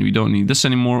 I mean, we don't need this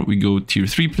anymore. We go tier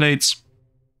 3 plates.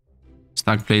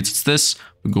 Stack plates, it's this.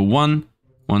 We go 1,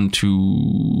 1,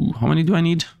 2... How many do I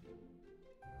need?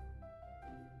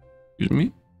 Excuse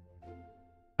me.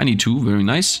 I need 2, very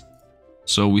nice.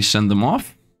 So we send them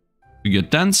off. We get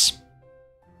dense.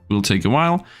 Will take a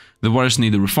while. The wires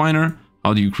need a refiner.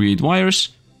 How do you create wires?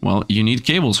 Well, you need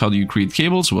cables. How do you create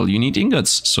cables? Well, you need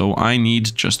ingots. So I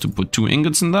need just to put 2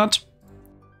 ingots in that.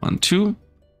 1, 2.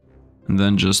 And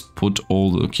then just put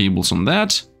all the cables on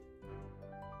that.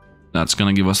 That's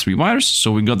gonna give us 3 wires.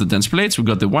 So we got the dense plates, we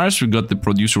got the wires, we got the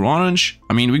producer orange.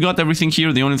 I mean, we got everything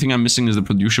here. The only thing I'm missing is the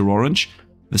producer orange.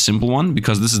 The simple one,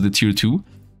 because this is the tier 2.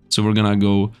 So we're gonna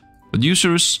go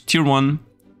producers, tier 1,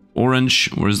 orange.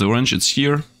 Where's the orange? It's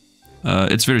here.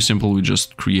 It's very simple, we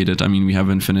just create it. I mean, we have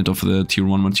infinite of the tier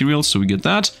 1 materials, so we get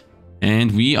that.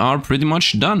 And we are pretty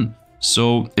much done.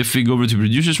 So if we go over to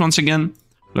producers once again,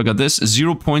 look at this,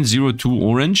 0.02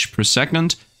 orange per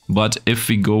second. But if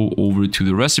we go over to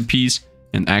the recipes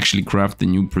and actually craft the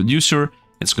new producer,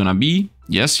 it's gonna be,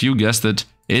 yes, you guessed it,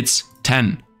 it's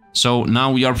 10. So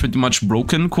now we are pretty much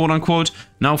broken, quote unquote.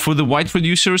 Now for the white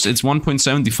producers, it's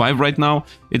 1.75 right now.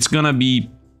 It's gonna be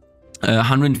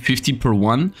 150 per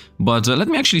one, but let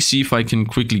me actually see if I can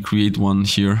quickly create one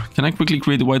here. Can I quickly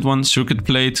create the white one? Circuit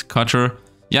plate, cutter.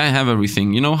 Yeah, I have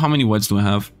everything. You know, how many whites do I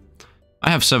have? I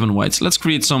have 7 whites. Let's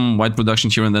create some white production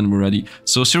here and then we're ready.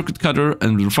 So circuit cutter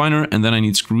and refiner, and then I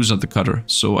need screws at the cutter.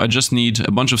 So I just need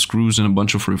a bunch of screws and a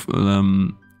bunch of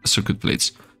circuit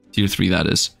plates. Tier 3 that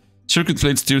is. Circuit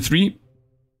plates tier 3.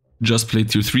 Just plate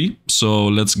tier 3. So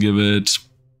let's give it,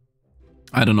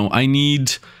 I don't know, I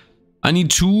need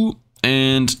 2,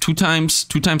 and 2 times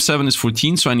 7 is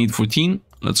 14, so I need 14.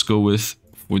 Let's go with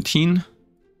 14.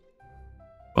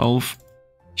 12.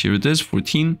 Here it is,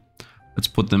 14. Let's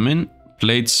put them in.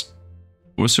 Plates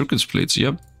or circuits plates,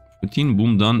 yep. 14,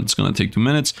 boom, done. It's gonna take 2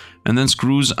 minutes. And then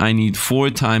screws, I need 4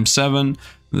 times 7.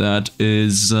 That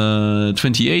is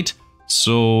 28.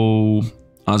 So,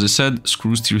 as I said,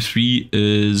 screws tier 3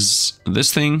 is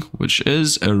this thing, which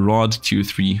is a rod tier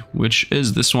 3, which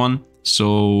is this one.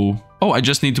 So, oh, I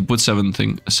just need to put 7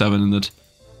 in it,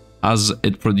 as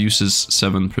it produces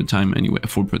 7 per time anyway,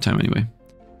 4 per time anyway.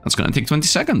 That's gonna take 20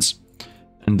 seconds.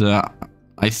 And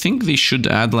I think they should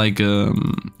add like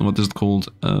what is it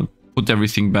called? Put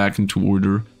everything back into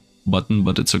order button,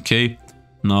 but it's okay.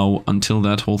 Now, until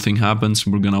that whole thing happens,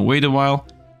 we're gonna wait a while.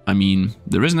 I mean,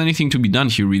 there isn't anything to be done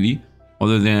here really,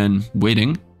 other than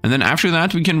waiting. And then after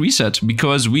that, we can reset,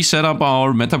 because we set up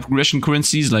our meta progression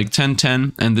currencies like 10,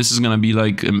 10, and this is gonna be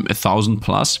like 1,000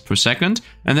 plus per second,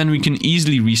 and then we can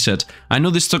easily reset. I know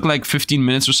this took like 15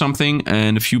 minutes or something,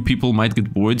 and a few people might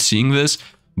get bored seeing this,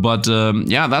 but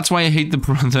yeah, that's why I hate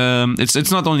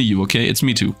it's not only you, okay? It's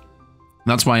me too.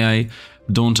 That's why I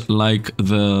don't like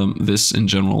this in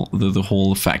general, the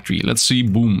whole factory. Let's see,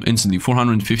 boom, instantly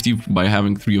 450 by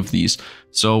having 3 of these.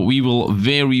 So we will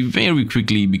very, very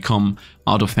quickly become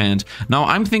out of hand. Now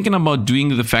I'm thinking about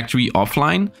doing the factory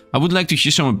offline. I would like to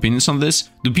hear some opinions on this.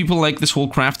 Do people like this whole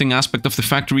crafting aspect of the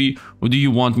factory, or do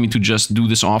you want me to just do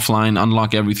this offline,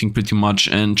 unlock everything pretty much,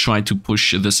 and try to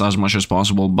push this as much as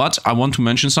possible? But I want to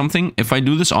mention something. If I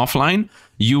do this offline,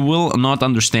 you will not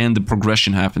understand the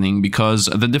progression happening, because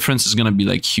the difference is gonna be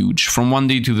like huge from one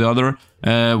day to the other.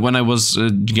 When I was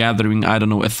gathering, I don't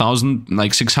know, 1,000,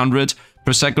 like 600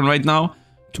 per second right now.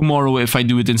 Tomorrow, if I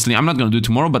do it instantly, I'm not gonna do it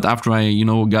tomorrow, but after I, you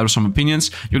know, gather some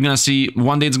opinions, you're gonna see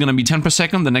one day it's gonna be 10 per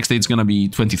second, the next day it's gonna be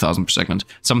 20,000 per second,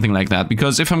 something like that.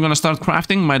 Because if I'm gonna start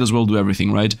crafting, might as well do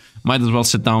everything, right? Might as well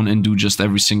sit down and do just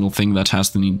every single thing that has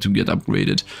to need to get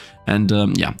upgraded. And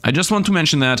yeah, I just want to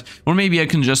mention that. Or maybe I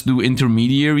can just do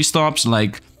intermediary stops,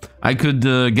 like I could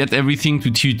get everything to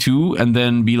tier 2 and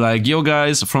then be like, yo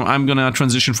guys, I'm gonna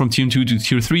transition from tier 2 to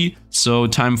tier 3, so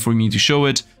time for me to show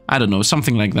it. I don't know,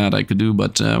 something like that I could do,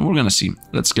 but we're gonna see.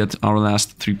 Let's get our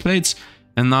last 3 plates.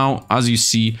 And now, as you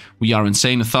see, we are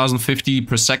insane. 1,050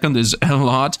 per second is a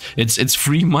lot. It's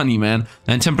free money, man.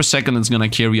 And 10 per second is gonna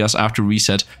carry us after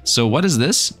reset. So what is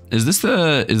this? Is this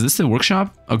the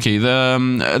workshop? Okay,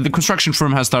 the construction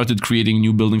firm has started creating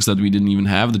new buildings that we didn't even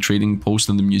have. The trading post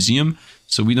and the museum.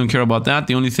 So we don't care about that.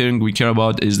 The only thing we care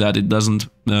about is that it doesn't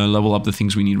level up the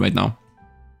things we need right now.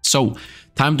 So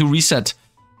time to reset.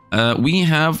 We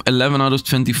have 11 out of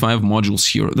 25 modules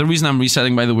here. The reason I'm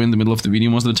resetting, by the way, in the middle of the video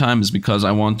most of the time is because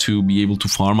I want to be able to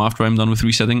farm after I'm done with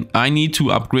resetting. I need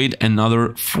to upgrade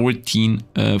another 14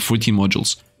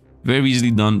 modules. Very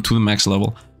easily done to the max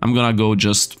level. I'm gonna go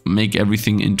just make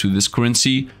everything into this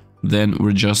currency. Then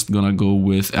we're just gonna go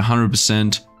with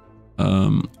 100%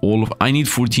 I need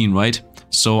 14, right?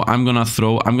 So I'm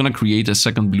gonna create a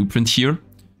second blueprint here,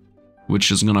 which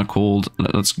is gonna called,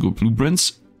 let's go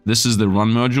blueprints. This is the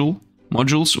run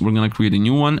modules. We're gonna create a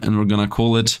new one and we're gonna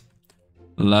call it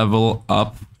level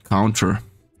up counter.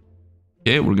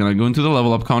 Okay, we're gonna go into the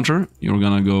level up counter. You're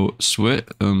gonna go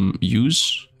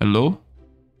use hello.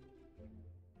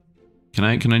 Can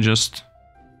I just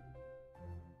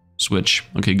switch?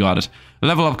 Okay, got it.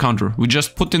 Level up counter. We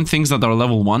just put in things that are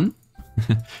level 1.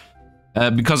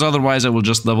 Because otherwise I will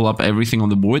just level up everything on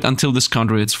the board until this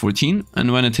counter hits 14,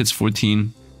 and when it hits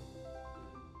 14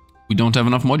 we don't have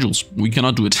enough modules. We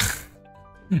cannot do it.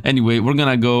 Anyway, we're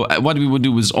gonna go, what we would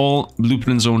do is all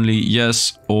blueprints only,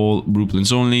 yes, all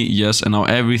blueprints only, yes, and now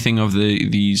everything of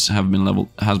these has been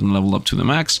leveled up to the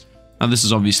max. Now this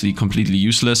is obviously completely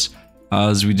useless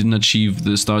as we didn't achieve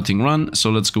the starting run,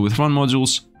 so let's go with run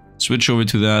modules, switch over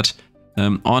to that.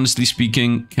 Honestly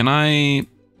speaking,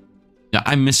 yeah,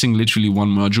 I'm missing literally 1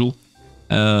 module,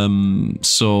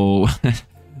 so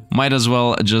might as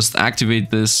well just activate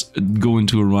this, go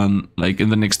into a run like in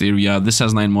the next area. This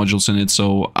has 9 modules in it,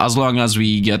 so as long as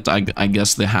we get, I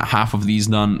guess, the half of these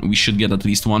done, we should get at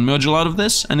least 1 module out of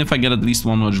this. And if I get at least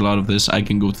 1 module out of this, I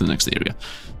can go to the next area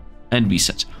and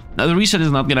reset. Now the reset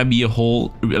is not gonna be a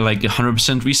whole, like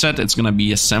 100% reset, it's gonna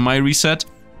be a semi-reset,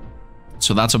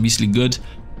 so that's obviously good.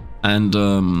 And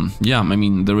yeah, I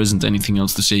mean, there isn't anything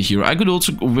else to say here. I could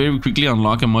also very quickly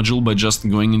unlock a module by just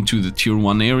going into the tier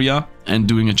 1 area and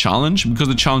doing a challenge, because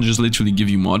the challenges literally give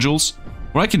you modules.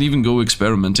 Or I could even go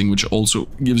experimenting, which also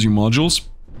gives you modules.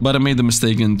 But I made the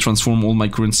mistake and transform all my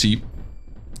currency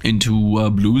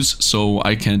into blues, so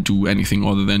I can't do anything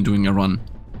other than doing a run.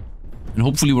 And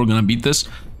hopefully we're gonna beat this.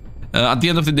 At the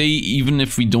end of the day, even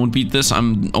if we don't beat this,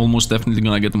 I'm almost definitely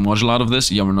gonna get the module out of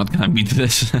this. Yeah, we're not gonna beat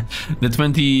this.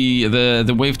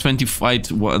 the wave 20 fight,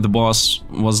 the boss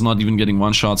was not even getting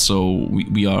 1 shot, so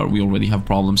we already have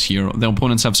problems here. The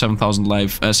opponents have 7,000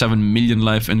 life, 7 million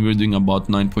life, and we're doing about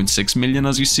 9.6 million,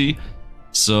 as you see.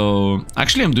 So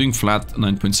actually, I'm doing flat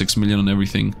 9.6 million on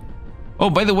everything. Oh,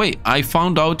 by the way, I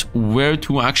found out where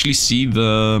to actually see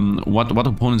the what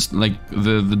opponents, like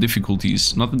the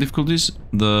difficulties, not the difficulties,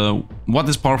 the what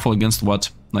is powerful against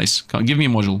what. Nice. Give me a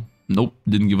module. Nope,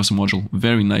 didn't give us a module.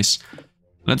 Very nice.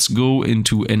 Let's go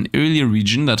into an earlier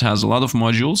region that has a lot of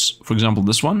modules. For example,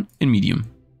 this one in medium,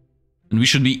 and we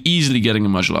should be easily getting a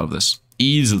module out of this.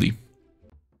 Easily.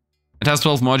 It has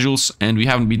 12 modules, and we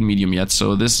haven't beaten medium yet,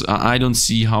 so this, I don't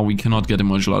see how we cannot get a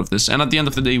module out of this. And at the end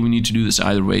of the day, we need to do this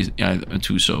either way,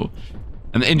 too, so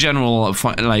And in general,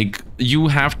 like, you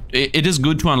have, it is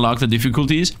good to unlock the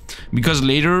difficulties, because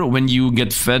later when you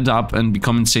get fed up and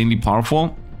become insanely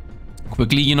powerful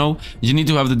quickly, you know, you need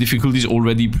to have the difficulties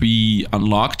already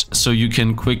pre-unlocked so you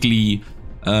can quickly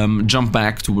jump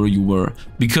back to where you were.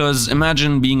 Because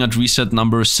imagine being at reset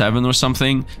number 7 or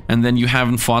something, and then you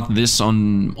haven't fought this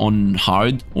on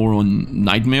hard or on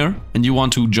nightmare, and you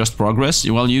want to just progress.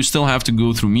 Well, you still have to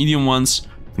go through medium ones,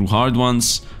 through hard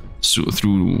ones, so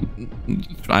through,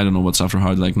 I don't know what's after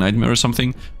hard, like nightmare or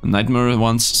something, nightmare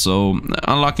ones. So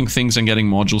unlocking things and getting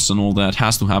modules and all that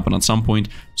has to happen at some point,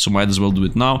 so might as well do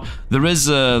it now. There is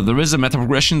a meta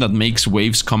progression that makes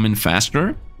waves come in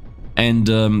faster, and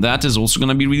that is also going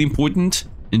to be really important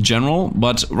in general,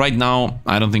 but right now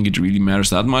I don't think it really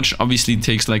matters that much. Obviously it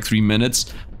takes like 3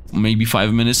 minutes, maybe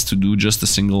 5 minutes to do just a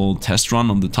single test run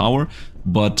on the tower,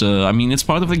 but I mean, it's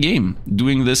part of the game.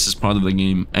 Doing this is part of the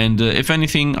game, and if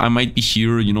anything, I might be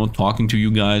here, you know, talking to you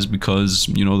guys, because,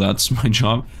 you know, that's my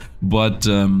job. But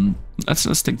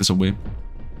let's take this away.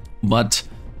 But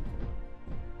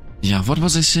yeah, what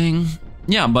was I saying?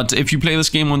 Yeah, but if you play this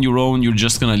game on your own, you're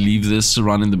just gonna leave this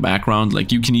run in the background.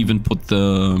 Like, you can even put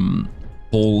the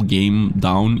whole game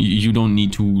down. You don't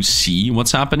need to see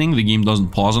what's happening. The game doesn't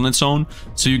pause on its own,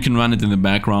 so you can run it in the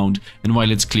background, and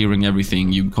while it's clearing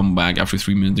everything, you come back after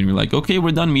 3 minutes and you're like, okay,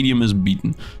 we're done, medium is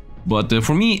beaten. But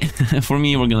for me,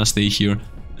 we're gonna stay here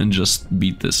and just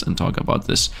beat this and talk about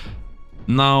this.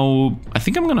 Now, I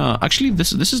think I'm gonna... Actually,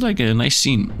 this is like a nice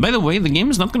scene. By the way, the game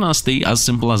is not gonna stay as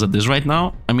simple as it is right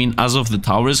now. I mean, as of the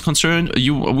tower is concerned, we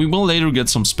will later get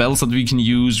some spells that we can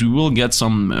use. We will get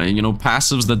some, you know,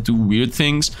 passives that do weird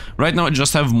things. Right now, I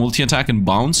just have multi-attack and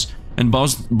bounce. And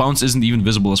bounce isn't even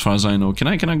visible as far as I know. Can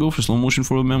I go for slow motion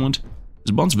for a moment?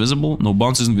 Is bounce visible? No,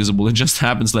 bounce isn't visible. It just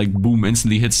happens like boom,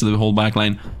 instantly hits the whole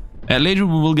backline. Later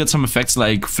we will get some effects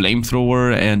like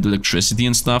flamethrower and electricity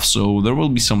and stuff, so there will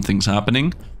be some things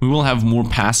happening. We will have more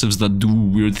passives that do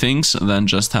weird things than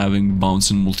just having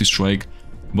bounce and multi-strike.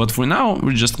 But for now,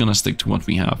 we're just gonna stick to what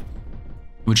we have,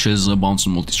 which is a bounce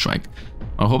and multi-strike.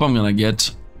 I hope I'm gonna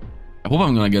get a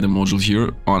module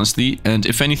here, honestly, and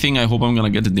if anything, I hope I'm gonna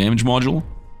get a damage module,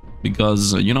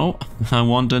 because, you know, I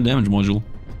want a damage module.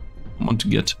 I want to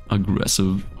get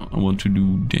aggressive. I want to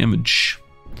do damage.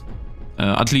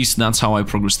 At least that's how I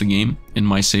progress the game in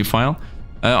my save file.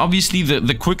 Obviously,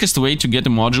 the quickest way to get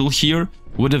a module here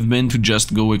would have been to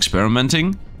just go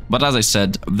experimenting. But as I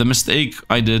said, the mistake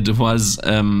I did was,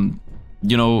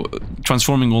 you know,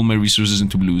 transforming all my resources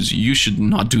into blues. You should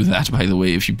not do that, by the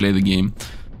way, if you play the game.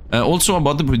 Also,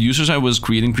 about the producers I was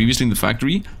creating previously in the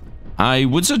factory, I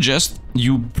would suggest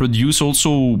you produce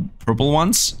also purple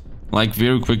ones, like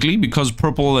very quickly, because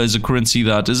purple is a currency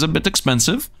that is a bit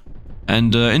expensive.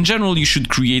 And in general, you should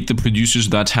create the producers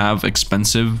that have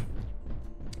expensive,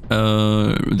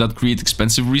 that create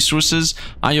expensive resources.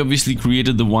 I obviously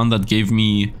created the one that gave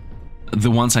me the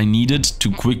ones I needed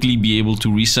to quickly be able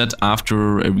to reset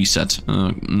after a reset.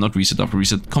 Not reset after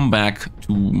reset, come back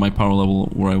to my power level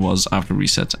where I was after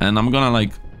reset. And I'm gonna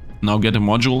like now get a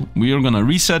module. We are gonna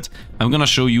reset. I'm gonna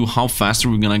show you how faster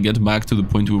we're gonna get back to the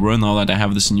point we were now that I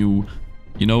have this new,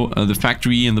 you know, the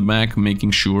factory in the back,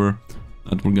 making sure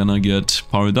that we're gonna get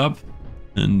powered up.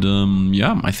 And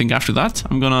yeah, I think after that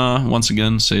I'm gonna once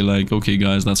again say like, okay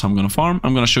guys, that's how I'm gonna farm.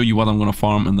 I'm gonna show you what I'm gonna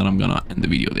farm, and then I'm gonna end the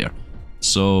video there.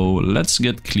 So let's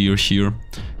get clear here.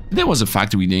 Today was a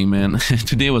factory day, man.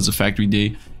 Today was a factory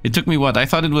day. It took me what? I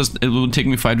thought it would take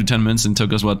me 5 to 10 minutes, and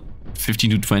took us what,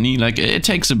 15 to 20. Like, it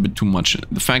takes a bit too much.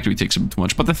 The factory takes a bit too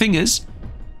much. But the thing is,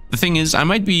 I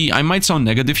might sound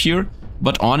negative here,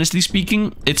 but honestly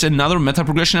speaking, it's another meta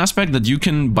progression aspect that you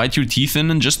can bite your teeth in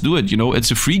and just do it. You know,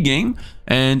 it's a free game,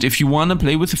 and if you want to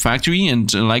play with the factory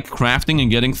and like crafting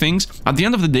and getting things, at the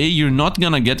end of the day, you're not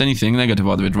gonna get anything negative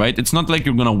out of it, right? It's not like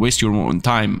you're gonna waste your own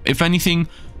time. If anything,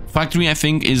 factory, I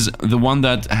think, is the one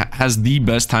that has the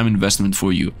best time investment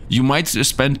for you. You might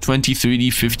spend 20,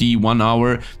 30, 50, 1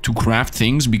 hour to craft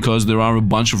things because there are a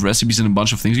bunch of recipes and a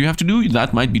bunch of things you have to do.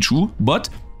 That might be true, but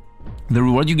the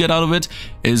reward you get out of it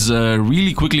is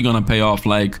really quickly gonna pay off.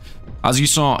 Like, as you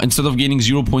saw, instead of gaining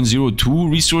 0.02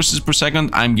 resources per second,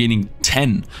 I'm gaining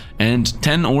 10. And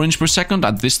 10 orange per second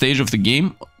at this stage of the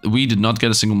game, we did not get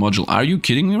a single module. Are you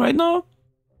kidding me right now?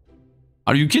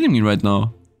 Are you kidding me right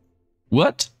now?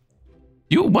 What?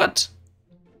 You what?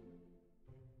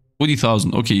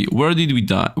 40,000. Okay, where did we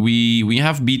die? We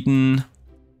have beaten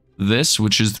this,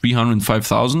 which is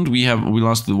 305,000. We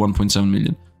lost the 1.7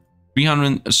 million.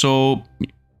 300. So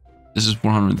this is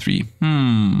 403.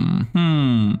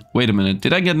 Wait a minute.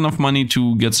 Did I get enough money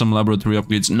to get some laboratory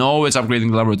upgrades? No, it's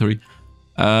upgrading the laboratory.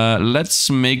 Let's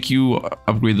make you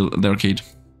upgrade the arcade.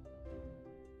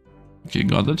 Okay,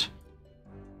 got it.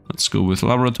 Let's go with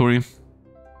laboratory.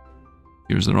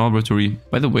 Here's the laboratory.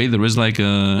 By the way, there is like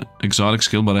a exotic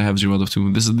skill, but I have 0 out of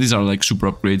 2. These are like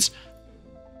super upgrades.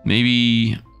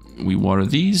 Maybe we water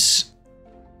these.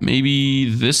 Maybe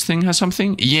this thing has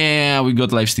something. Yeah, we got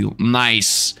lifesteal.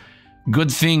 Nice.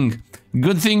 Good thing.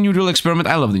 Good thing neutral experiment.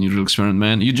 I love the neutral experiment,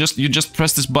 man. You just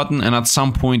press this button and at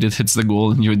some point it hits the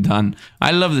goal and you're done.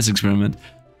 I love this experiment.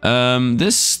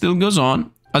 This still goes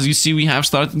on. As you see, we have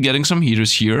started getting some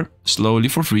heaters here slowly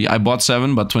for free. I bought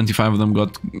 7, but 25 of them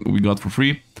we got for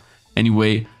free.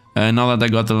 Anyway, now that I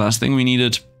got the last thing we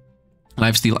needed,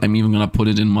 lifesteal, I'm even gonna put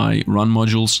it in my run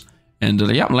modules. And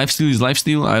yeah, lifesteal is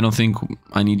lifesteal. I don't think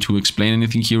I need to explain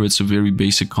anything here. It's a very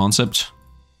basic concept.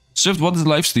 Sifd, what is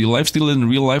lifesteal? Lifesteal in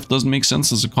real life doesn't make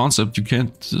sense as a concept. You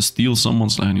can't steal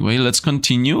someone's life. Anyway, let's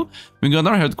continue. We got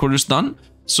our headquarters done.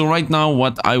 So right now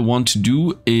what I want to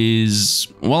do is,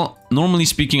 well, normally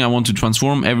speaking, I want to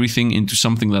transform everything into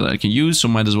something that I can use. So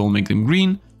might as well make them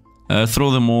green.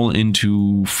 Throw them all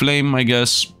into flame, I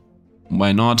guess.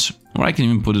 Why not? Or I can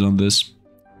even put it on this.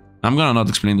 I'm gonna not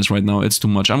explain this right now, it's too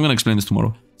much. I'm gonna explain this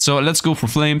tomorrow. So let's go for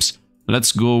flames.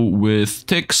 Let's go with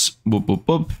ticks. Boop, boop,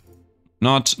 boop.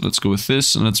 Not. Let's go with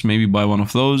this. And let's maybe buy one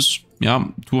of those. Yeah,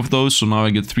 2 of those. So now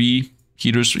I get 3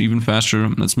 heaters even faster.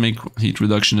 Let's make heat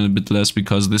reduction a bit less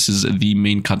because this is the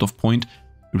main cutoff point.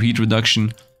 Heat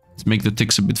reduction. Let's make the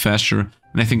ticks a bit faster.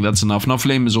 And I think that's enough. Now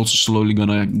flame is also slowly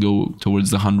gonna go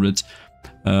towards the 100.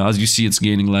 As you see, it's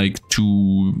gaining like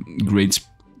 2 grades.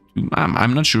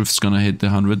 I'm not sure if it's gonna hit the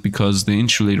 100 because the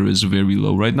insulator is very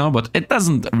low right now, but it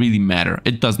doesn't really matter.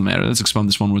 It doesn't matter. Let's expand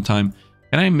this one more time.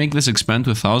 Can I make this expand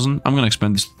to 1000? I'm gonna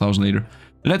expand this to 1000 later.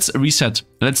 Let's reset.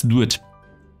 Let's do it.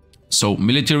 So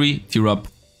military, tier up,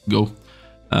 go.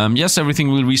 Yes, everything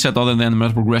will reset other than the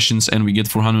metal progressions, and we get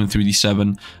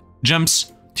 437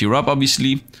 gems. Tier up,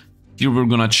 obviously. Here we're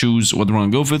gonna choose what we're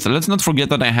gonna go with. Let's not forget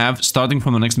that I have, starting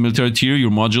from the next military tier,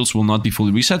 your modules will not be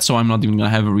fully reset, so I'm not even gonna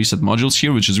have a reset modules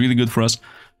here, which is really good for us.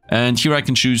 And here I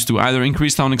can choose to either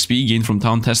increase town XP gained from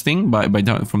town testing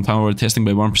from tower testing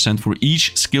by 1% for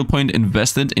each skill point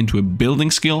invested into a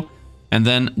building skill, and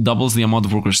then doubles the amount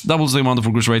of workers. Doubles the amount of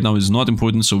workers right now is not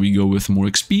important, so we go with more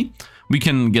XP. We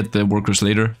can get the workers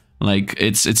later. Like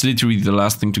it's literally the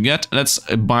last thing to get. Let's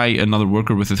buy another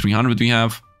worker with the 300 we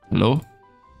have. Hello.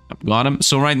 Got him.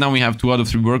 So right now we have 2 out of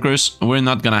 3 workers. We're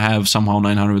not gonna have somehow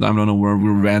 900. I don't know where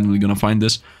we're randomly gonna find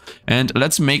this. And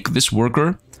let's make this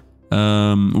worker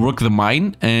work the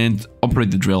mine and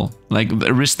operate the drill. Like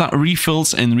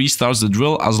refills and restarts the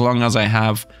drill as long as I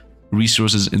have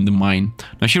resources in the mine.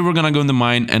 Now here we're gonna go in the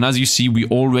mine, and as you see, we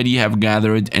already have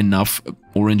gathered enough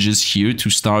oranges here to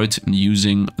start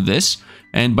using this.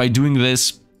 And by doing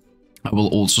this, I will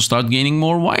also start gaining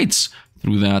more whites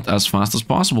through that as fast as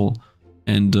possible.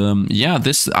 And yeah,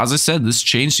 this, as I said, this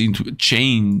chains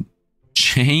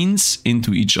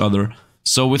into each other.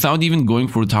 So without even going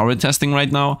for tower testing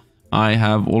right now, I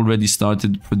have already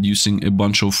started producing a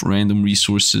bunch of random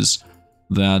resources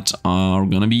that are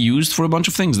gonna be used for a bunch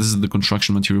of things. This is the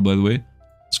construction material, by the way.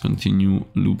 Let's continue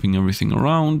looping everything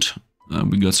around.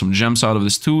 We got some gems out of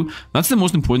this too. That's the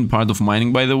most important part of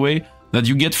mining, by the way, that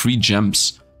you get free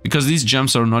gems, because these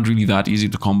gems are not really that easy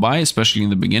to come by, especially in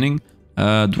the beginning.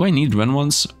 Do I need red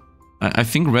ones? I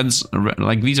think reds,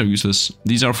 like these are useless.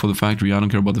 These are for the factory. I don't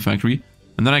care about the factory.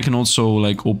 And then I can also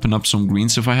like open up some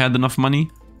greens if I had enough money.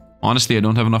 Honestly, I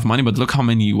don't have enough money, but look how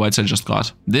many whites I just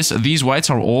got. These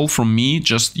whites are all from me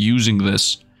just using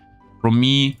this. From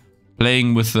me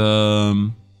playing with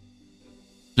the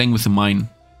mine.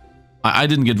 I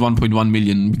didn't get 1.1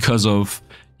 million because of,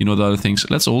 you know, the other things.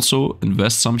 Let's also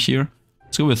invest some here.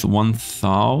 Let's go with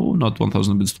 1,000, not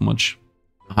 1,000 bits too much.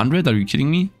 100? Are you kidding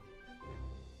me?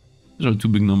 These are 2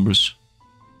 big numbers.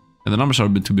 And the numbers are a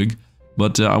bit too big.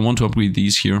 But I want to upgrade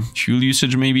these here. Fuel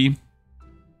usage, maybe.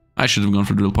 I should have gone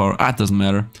for drill power. It doesn't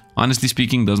matter. Honestly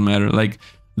speaking, doesn't matter. Like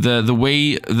the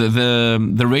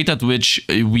rate at which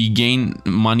we gain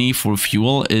money for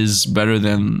fuel is better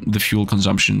than the fuel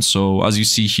consumption. So as you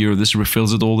see here, this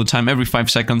refills it all the time. Every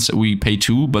 5 seconds we pay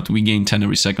 2, but we gain 10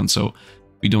 every second. So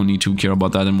we don't need to care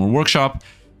about that anymore. Workshop.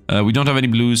 We don't have any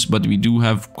blues, but we do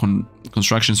have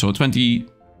construction. So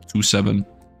 22.7.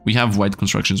 We have white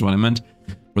construction is what I meant.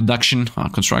 Production,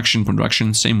 construction,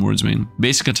 production, same words, man.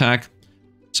 Basic attack,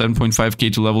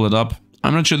 7.5k to level it up.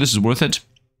 I'm not sure this is worth it.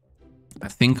 I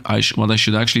think what I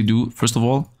should actually do, first of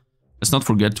all, let's not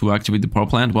forget to activate the power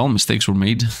plant. Well, mistakes were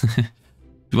made.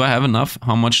 Do I have enough?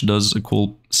 How much does a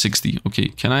coal? 60. Okay,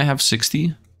 can I have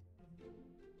 60?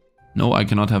 No, I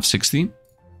cannot have 60.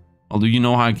 Although you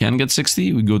know how I can get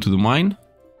 60. We go to the mine.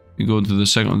 We go to the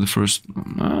first. We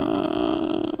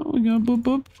go boop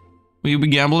boop. We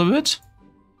gamble a bit.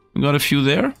 We got a few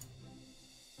there.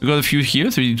 We got a few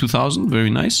here, 32,000, very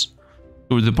nice.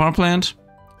 Go to the power plant.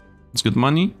 Let's get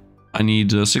money. I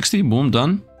need 60, boom,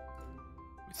 done.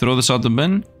 Throw this out the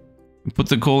bin. Put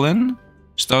the coal in.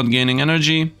 Start gaining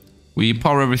energy. We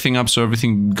power everything up so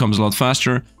everything becomes a lot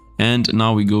faster. And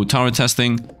now we go tower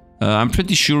testing. I'm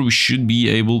pretty sure we should be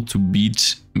able to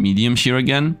beat medium here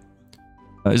again.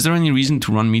 Is there any reason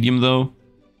to run medium though?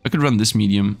 I could run this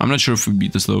medium. I'm not sure if we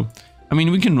beat this though. I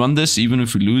mean, we can run this even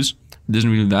if we lose. It isn't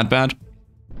really that bad.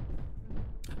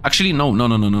 Actually, no. I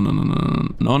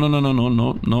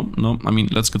mean,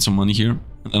 let's get some money here.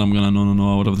 And then I'm gonna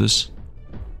no out of this.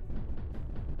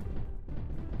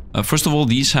 First of all,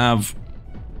 these have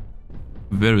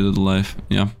very little life.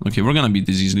 Yeah, okay, we're gonna beat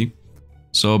this easily.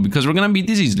 So, because we're gonna beat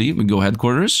this easily, we go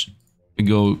headquarters. We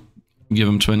go give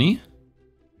him 20.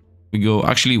 We go,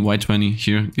 actually, white 20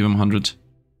 here, give him 100.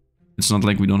 It's not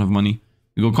like we don't have money.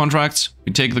 We go contracts,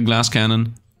 we take the glass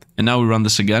cannon, and now we run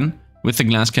this again with the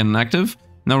glass cannon active.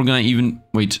 Now we're gonna even,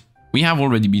 wait, we have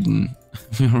already beaten,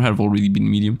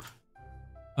 medium.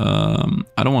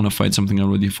 I don't want to fight something I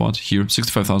already fought. Here,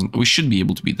 65,000. We should be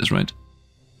able to beat this, right?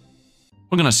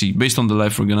 We're gonna see. Based on the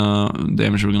life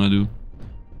damage we're gonna do.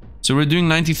 So we're doing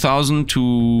 90,000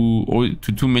 to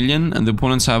 2 million, and the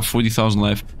opponents have 40,000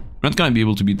 life. We're not gonna be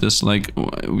able to beat this. Like,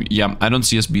 yeah, I don't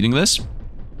see us beating this.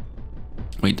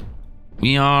 Wait,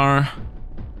 we are...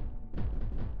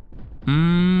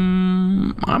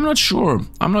 I'm not sure.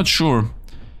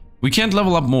 We can't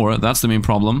level up more. That's the main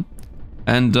problem.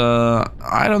 And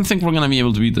I don't think we're gonna be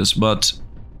able to beat this, but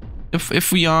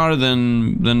if we are,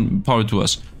 then power to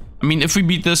us. I mean, if we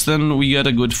beat this, then we get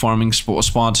a good farming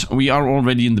spot. We are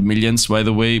already in the millions, by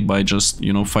the way, by just,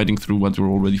 you know, fighting through what we're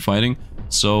already fighting.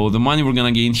 So the money we're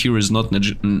gonna gain here is not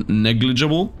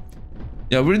negligible.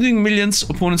 Yeah, we're doing millions.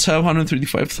 Opponents have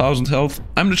 135,000 health.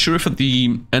 I'm not sure if at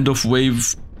the end of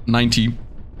wave 90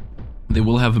 they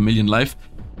will have 1,000,000 life.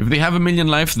 If they have 1,000,000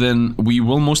 life, then we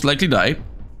will most likely die.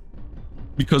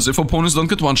 Because if opponents don't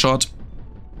get one shot,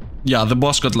 yeah, the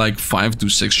boss got like 5 to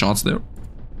 6 shots there.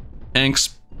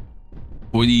 Tanks,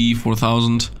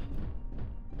 44,000.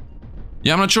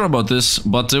 Yeah, I'm not sure about this,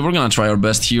 but we're gonna try our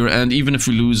best here. And even if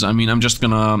we lose, I mean, I'm just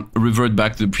gonna revert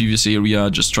back to the previous area,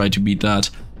 just try to beat that.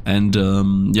 And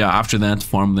yeah, after that,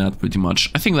 farm that pretty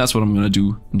much. I think that's what I'm gonna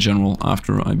do in general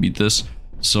after I beat this.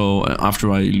 So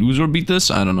after I lose or beat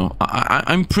this, I don't know.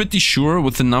 I'm pretty sure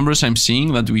with the numbers I'm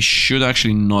seeing that we should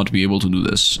actually not be able to do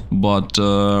this. But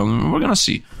we're gonna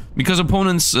see. Because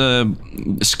opponents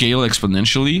scale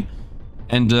exponentially.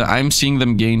 And I'm seeing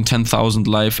them gain 10,000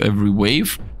 life every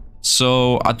wave.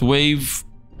 So at wave...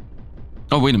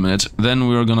 Oh, wait a minute. Then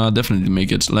we're gonna definitely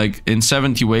make it. Like in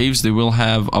 70 waves, they will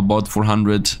have about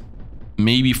 400,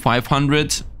 maybe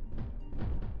 500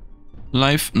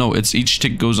 life. No, it's each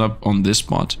tick goes up on this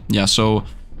spot. Yeah, so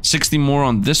 60 more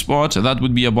on this spot. That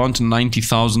would be about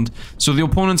 90,000. So the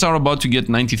opponents are about to get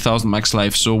 90,000 max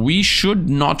life. So we should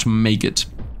not make it.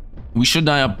 We should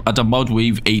die up at about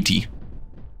wave 80.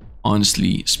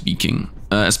 Honestly speaking.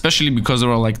 Especially because there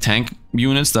are like tank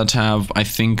units that have, I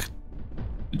think,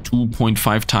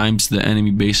 2.5 times the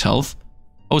enemy base health.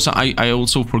 Also, I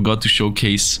also forgot to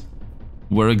showcase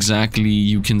where exactly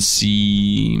you can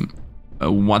see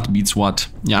what beats what.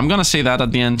 Yeah, I'm gonna say that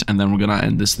at the end, and then we're gonna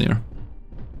end this there.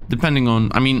 Depending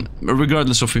on, I mean,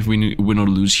 regardless of if we win or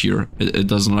lose here, it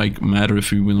doesn't like matter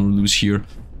if we win or lose here.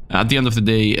 At the end of the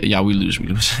day, yeah, we lose.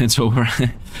 It's over.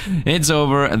 It's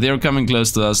over. They're coming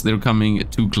close to us. They're coming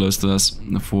too close to us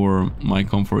for my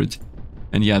comfort.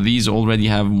 And yeah, these already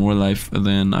have more life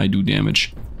than I do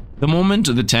damage. The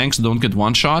moment the tanks don't get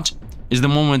one shot is the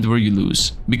moment where you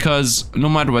lose. Because no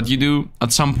matter what you do,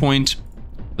 at some point,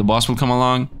 the boss will come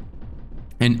along.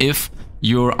 And if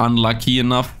you're unlucky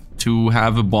enough to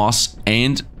have a boss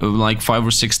and like 5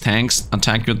 or 6 tanks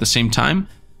attack you at the same time,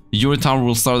 your tower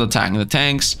will start attacking the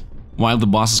tanks while the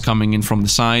boss is coming in from the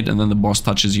side, and then the boss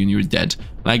touches you and you're dead.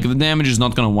 Like, the damage is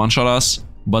not gonna one-shot us,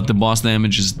 but the boss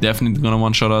damage is definitely gonna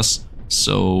one-shot us.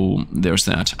 So there's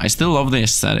that. I still love the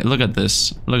aesthetic. Look at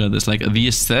this. Look at this. Like, the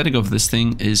aesthetic of this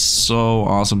thing is so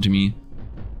awesome to me.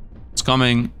 It's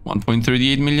coming.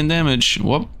 1.38 million damage.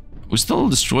 Whoop. We still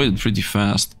destroyed it pretty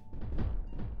fast.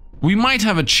 We might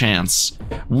have a chance.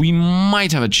 We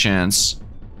might have a chance.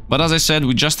 But as I said,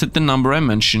 we just hit the number I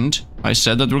mentioned. I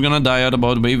said that we're gonna die at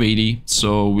about wave 80.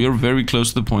 So we're very close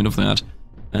to the point of that.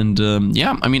 And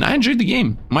yeah, I mean, I enjoyed the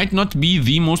game. Might not be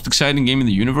the most exciting game in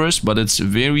the universe, but it's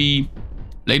very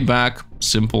laid back,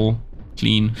 simple,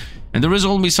 clean. And there is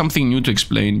always something new to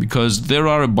explain, because there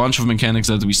are a bunch of mechanics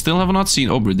that we still have not seen.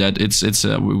 Oh, we're dead.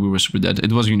 We were super dead.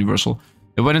 It was universal.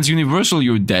 When it's universal,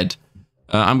 you're dead.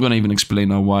 I'm gonna even explain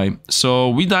now why. So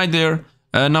we died there.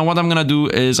 Now what I'm gonna do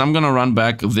is I'm gonna run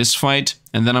back this fight,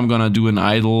 and then I'm gonna do an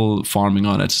idle farming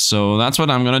on it. So that's what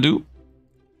I'm gonna do.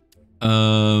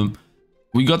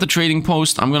 We got the trading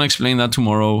post. I'm gonna explain that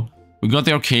tomorrow. We got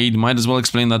the arcade. Might as well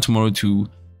explain that tomorrow too.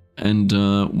 And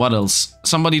what else?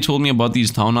 Somebody told me about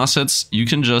these town assets. You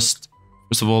can just,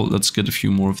 first of all, let's get a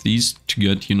few more of these to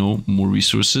get, you know, more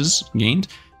resources gained.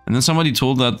 And then somebody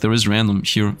told that there is random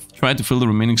here. Try to fill the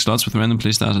remaining slots with random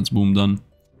placed assets. Boom, done.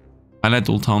 Highlight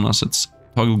all town assets.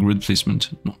 Toggle grid placement.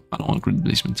 No, I don't want grid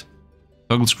placement.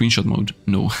 Toggle screenshot mode.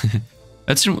 No.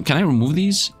 Can I remove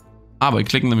these? Ah, by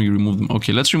clicking them you remove them.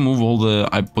 Okay, let's remove all the...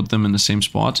 I put them in the same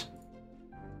spot.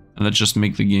 And let's just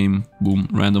make the game, boom,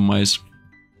 randomize.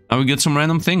 Now we get some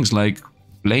random things like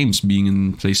flames being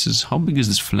in places. How big is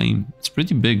this flame? It's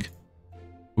pretty big.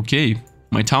 Okay,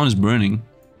 my town is burning.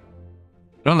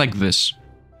 I don't like this.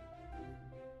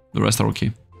 The rest are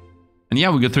okay. And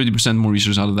yeah, we get 30% more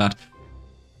resources out of that.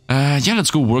 Yeah,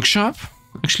 let's go workshop.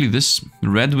 Actually, this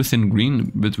red within green,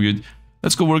 a bit weird.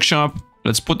 Let's go workshop.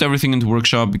 Let's put everything into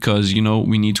workshop because, you know,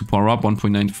 we need to power up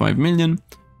 1.95 million.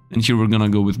 And here we're gonna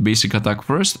go with basic attack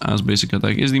first, as basic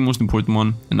attack is the most important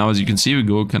one. And now, as you can see,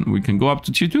 we can go up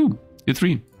to tier 2, tier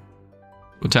 3.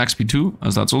 Attack speed 2,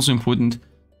 as that's also important.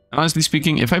 Honestly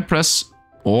speaking, if I press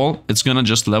all, it's gonna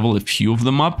just level a few of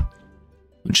them up,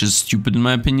 which is stupid in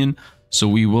my opinion. So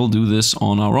we will do this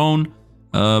on our own.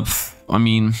 I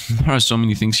mean, there are so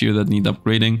many things here that need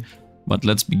upgrading, but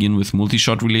let's begin with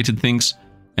multi-shot related things.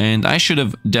 And I should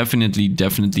have definitely go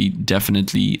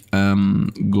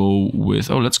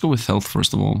with... Oh, let's go with health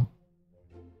first of all.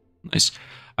 Nice.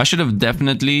 I should have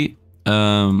definitely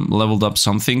leveled up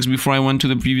some things before I went to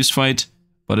the previous fight,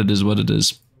 but it is what it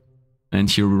is. And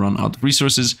here we run out of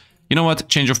resources. You know what?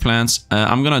 Change of plans.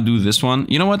 I'm gonna do this one.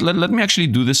 You know what? Let me actually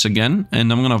do this again,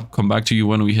 and I'm gonna come back to you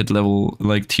when we hit level,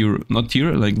 like tier... Not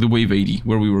tier, like the wave 80,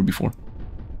 where we were before.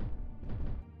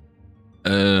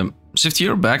 Sifd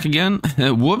here, back again.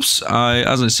 Whoops,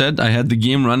 as I said, I had the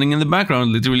game running in the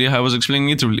background. Literally, I was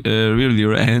explaining it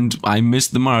earlier, and I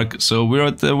missed the mark. So we're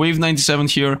at wave 97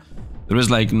 here. There is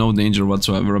like no danger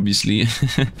whatsoever, obviously.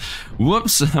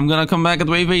 Whoops, I'm gonna come back at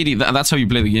wave 80. That's how you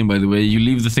play the game, by the way. You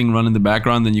leave the thing run in the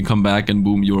background, then you come back, and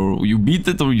boom, you beat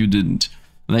it or you didn't.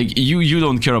 Like, you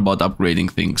don't care about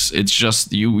upgrading things. It's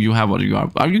just, you have what you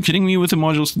are. Are you kidding me with the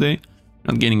modules today?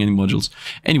 Not getting any modules.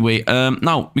 Anyway,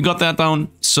 now we got that down.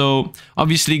 So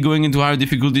obviously going into higher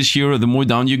difficulties here, the more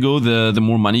down you go, the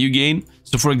more money you gain.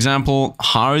 So for example,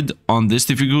 hard on this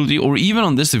difficulty, or even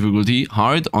on this difficulty,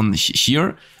 hard on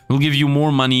here will give you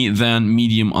more money than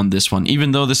medium on this one.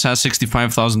 Even though this has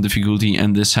 65,000 difficulty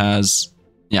and this has...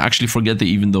 Yeah, actually forget the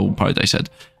even though part I said,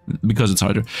 because it's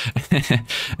harder.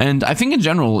 And I think in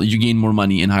general you gain more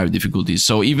money in higher difficulties.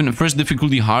 So even first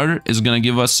difficulty hard is gonna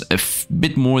give us a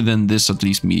bit more than this, at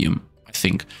least medium, I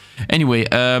think. Anyway,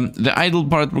 the idle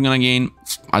part we're gonna gain,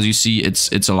 as you see,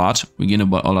 it's a lot. We gain a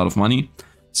lot of money.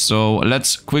 So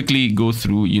let's quickly go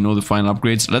through, you know, the final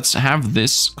upgrades. Let's have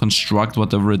this construct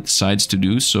whatever it decides to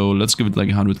do. So let's give it like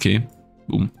 100k.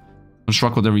 Boom.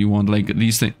 Construct whatever you want, like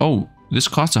these things. Oh, this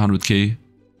costs 100k.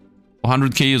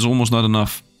 100k is almost not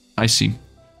enough. I see.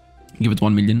 Give it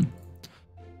 1 million.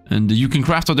 And you can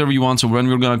craft whatever you want, so when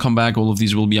we're gonna come back, all of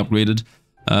these will be upgraded.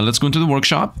 Let's go into the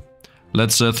workshop.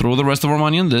 Let's throw the rest of our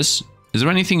money on this. Is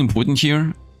there anything important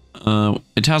here?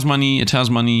 It has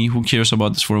money, who cares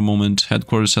about this for a moment?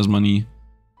 Headquarters has money. You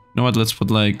know what, let's put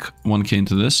like 1k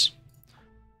into this.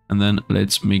 And then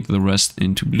let's make the rest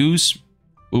into blues.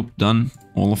 Oop, done,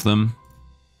 all of them.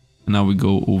 And now we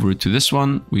go over to this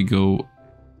one, we go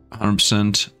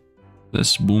 100%,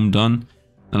 this, boom, done.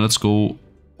 And let's go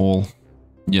all,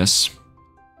 yes.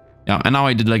 Yeah, and now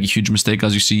I did like a huge mistake,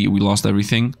 as you see, we lost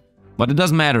everything. But it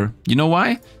doesn't matter, you know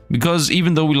why? Because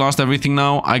even though we lost everything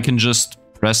now, I can just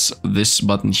press this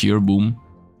button here, boom.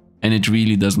 And it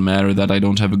really doesn't matter that I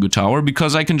don't have a good tower,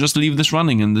 because I can just leave this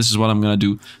running, and this is what I'm gonna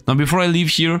do. Now, before I leave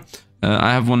here,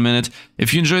 I have 1 minute.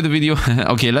 If you enjoyed the video,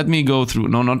 okay, let me go through,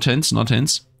 no, not hints, not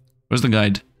hints. Where's the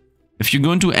guide? If you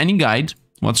go into any guide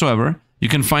whatsoever, you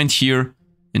can find here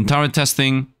in tower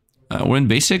testing, or in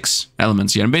basics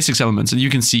elements, yeah, in basics elements, and you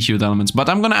can see here the elements. But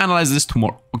I'm gonna analyze this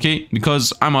tomorrow, okay?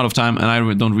 Because I'm out of time and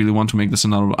I don't really want to make this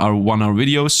another 1 hour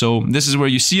video. So this is where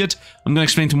you see it. I'm gonna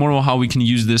explain tomorrow how we can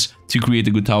use this to create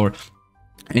a good tower.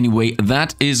 Anyway,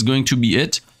 that is going to be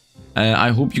it. I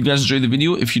hope you guys enjoyed the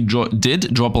video. If you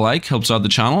did, drop a like, helps out the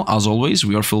channel. As always,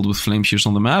 we are filled with flame shears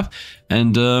on the map.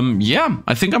 And yeah,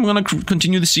 I think I'm gonna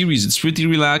continue the series. It's pretty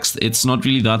relaxed. It's not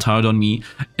really that hard on me.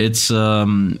 It's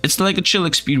like a chill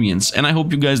experience. And I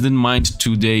hope you guys didn't mind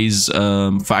today's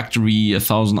factory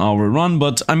 1,000-hour run.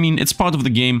 But I mean, it's part of the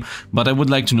game. But I would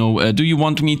like to know, do you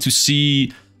want me to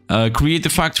see create the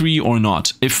factory or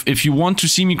not? If you want to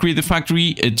see me create the factory,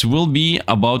 it will be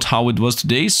about how it was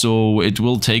today, so it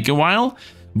will take a while,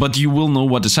 but you will know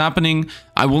what is happening.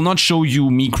 I will not show you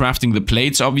me crafting the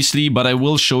plates, obviously, but I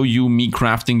will show you me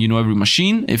crafting, you know, every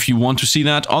machine if you want to see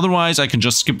that. Otherwise, I can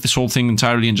just skip this whole thing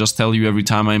entirely and just tell you every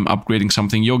time I'm upgrading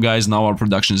something, yo guys, now our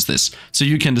production is this. So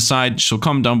you can decide, so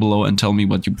comment down below and tell me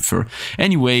what you prefer.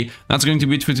 Anyway, that's going to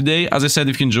be it for today. As I said,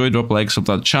 if you enjoyed, drop a like,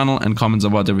 subscribe to the channel, and comments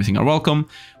about everything are welcome.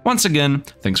 Once again,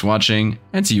 thanks for watching,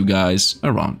 and see you guys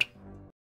around.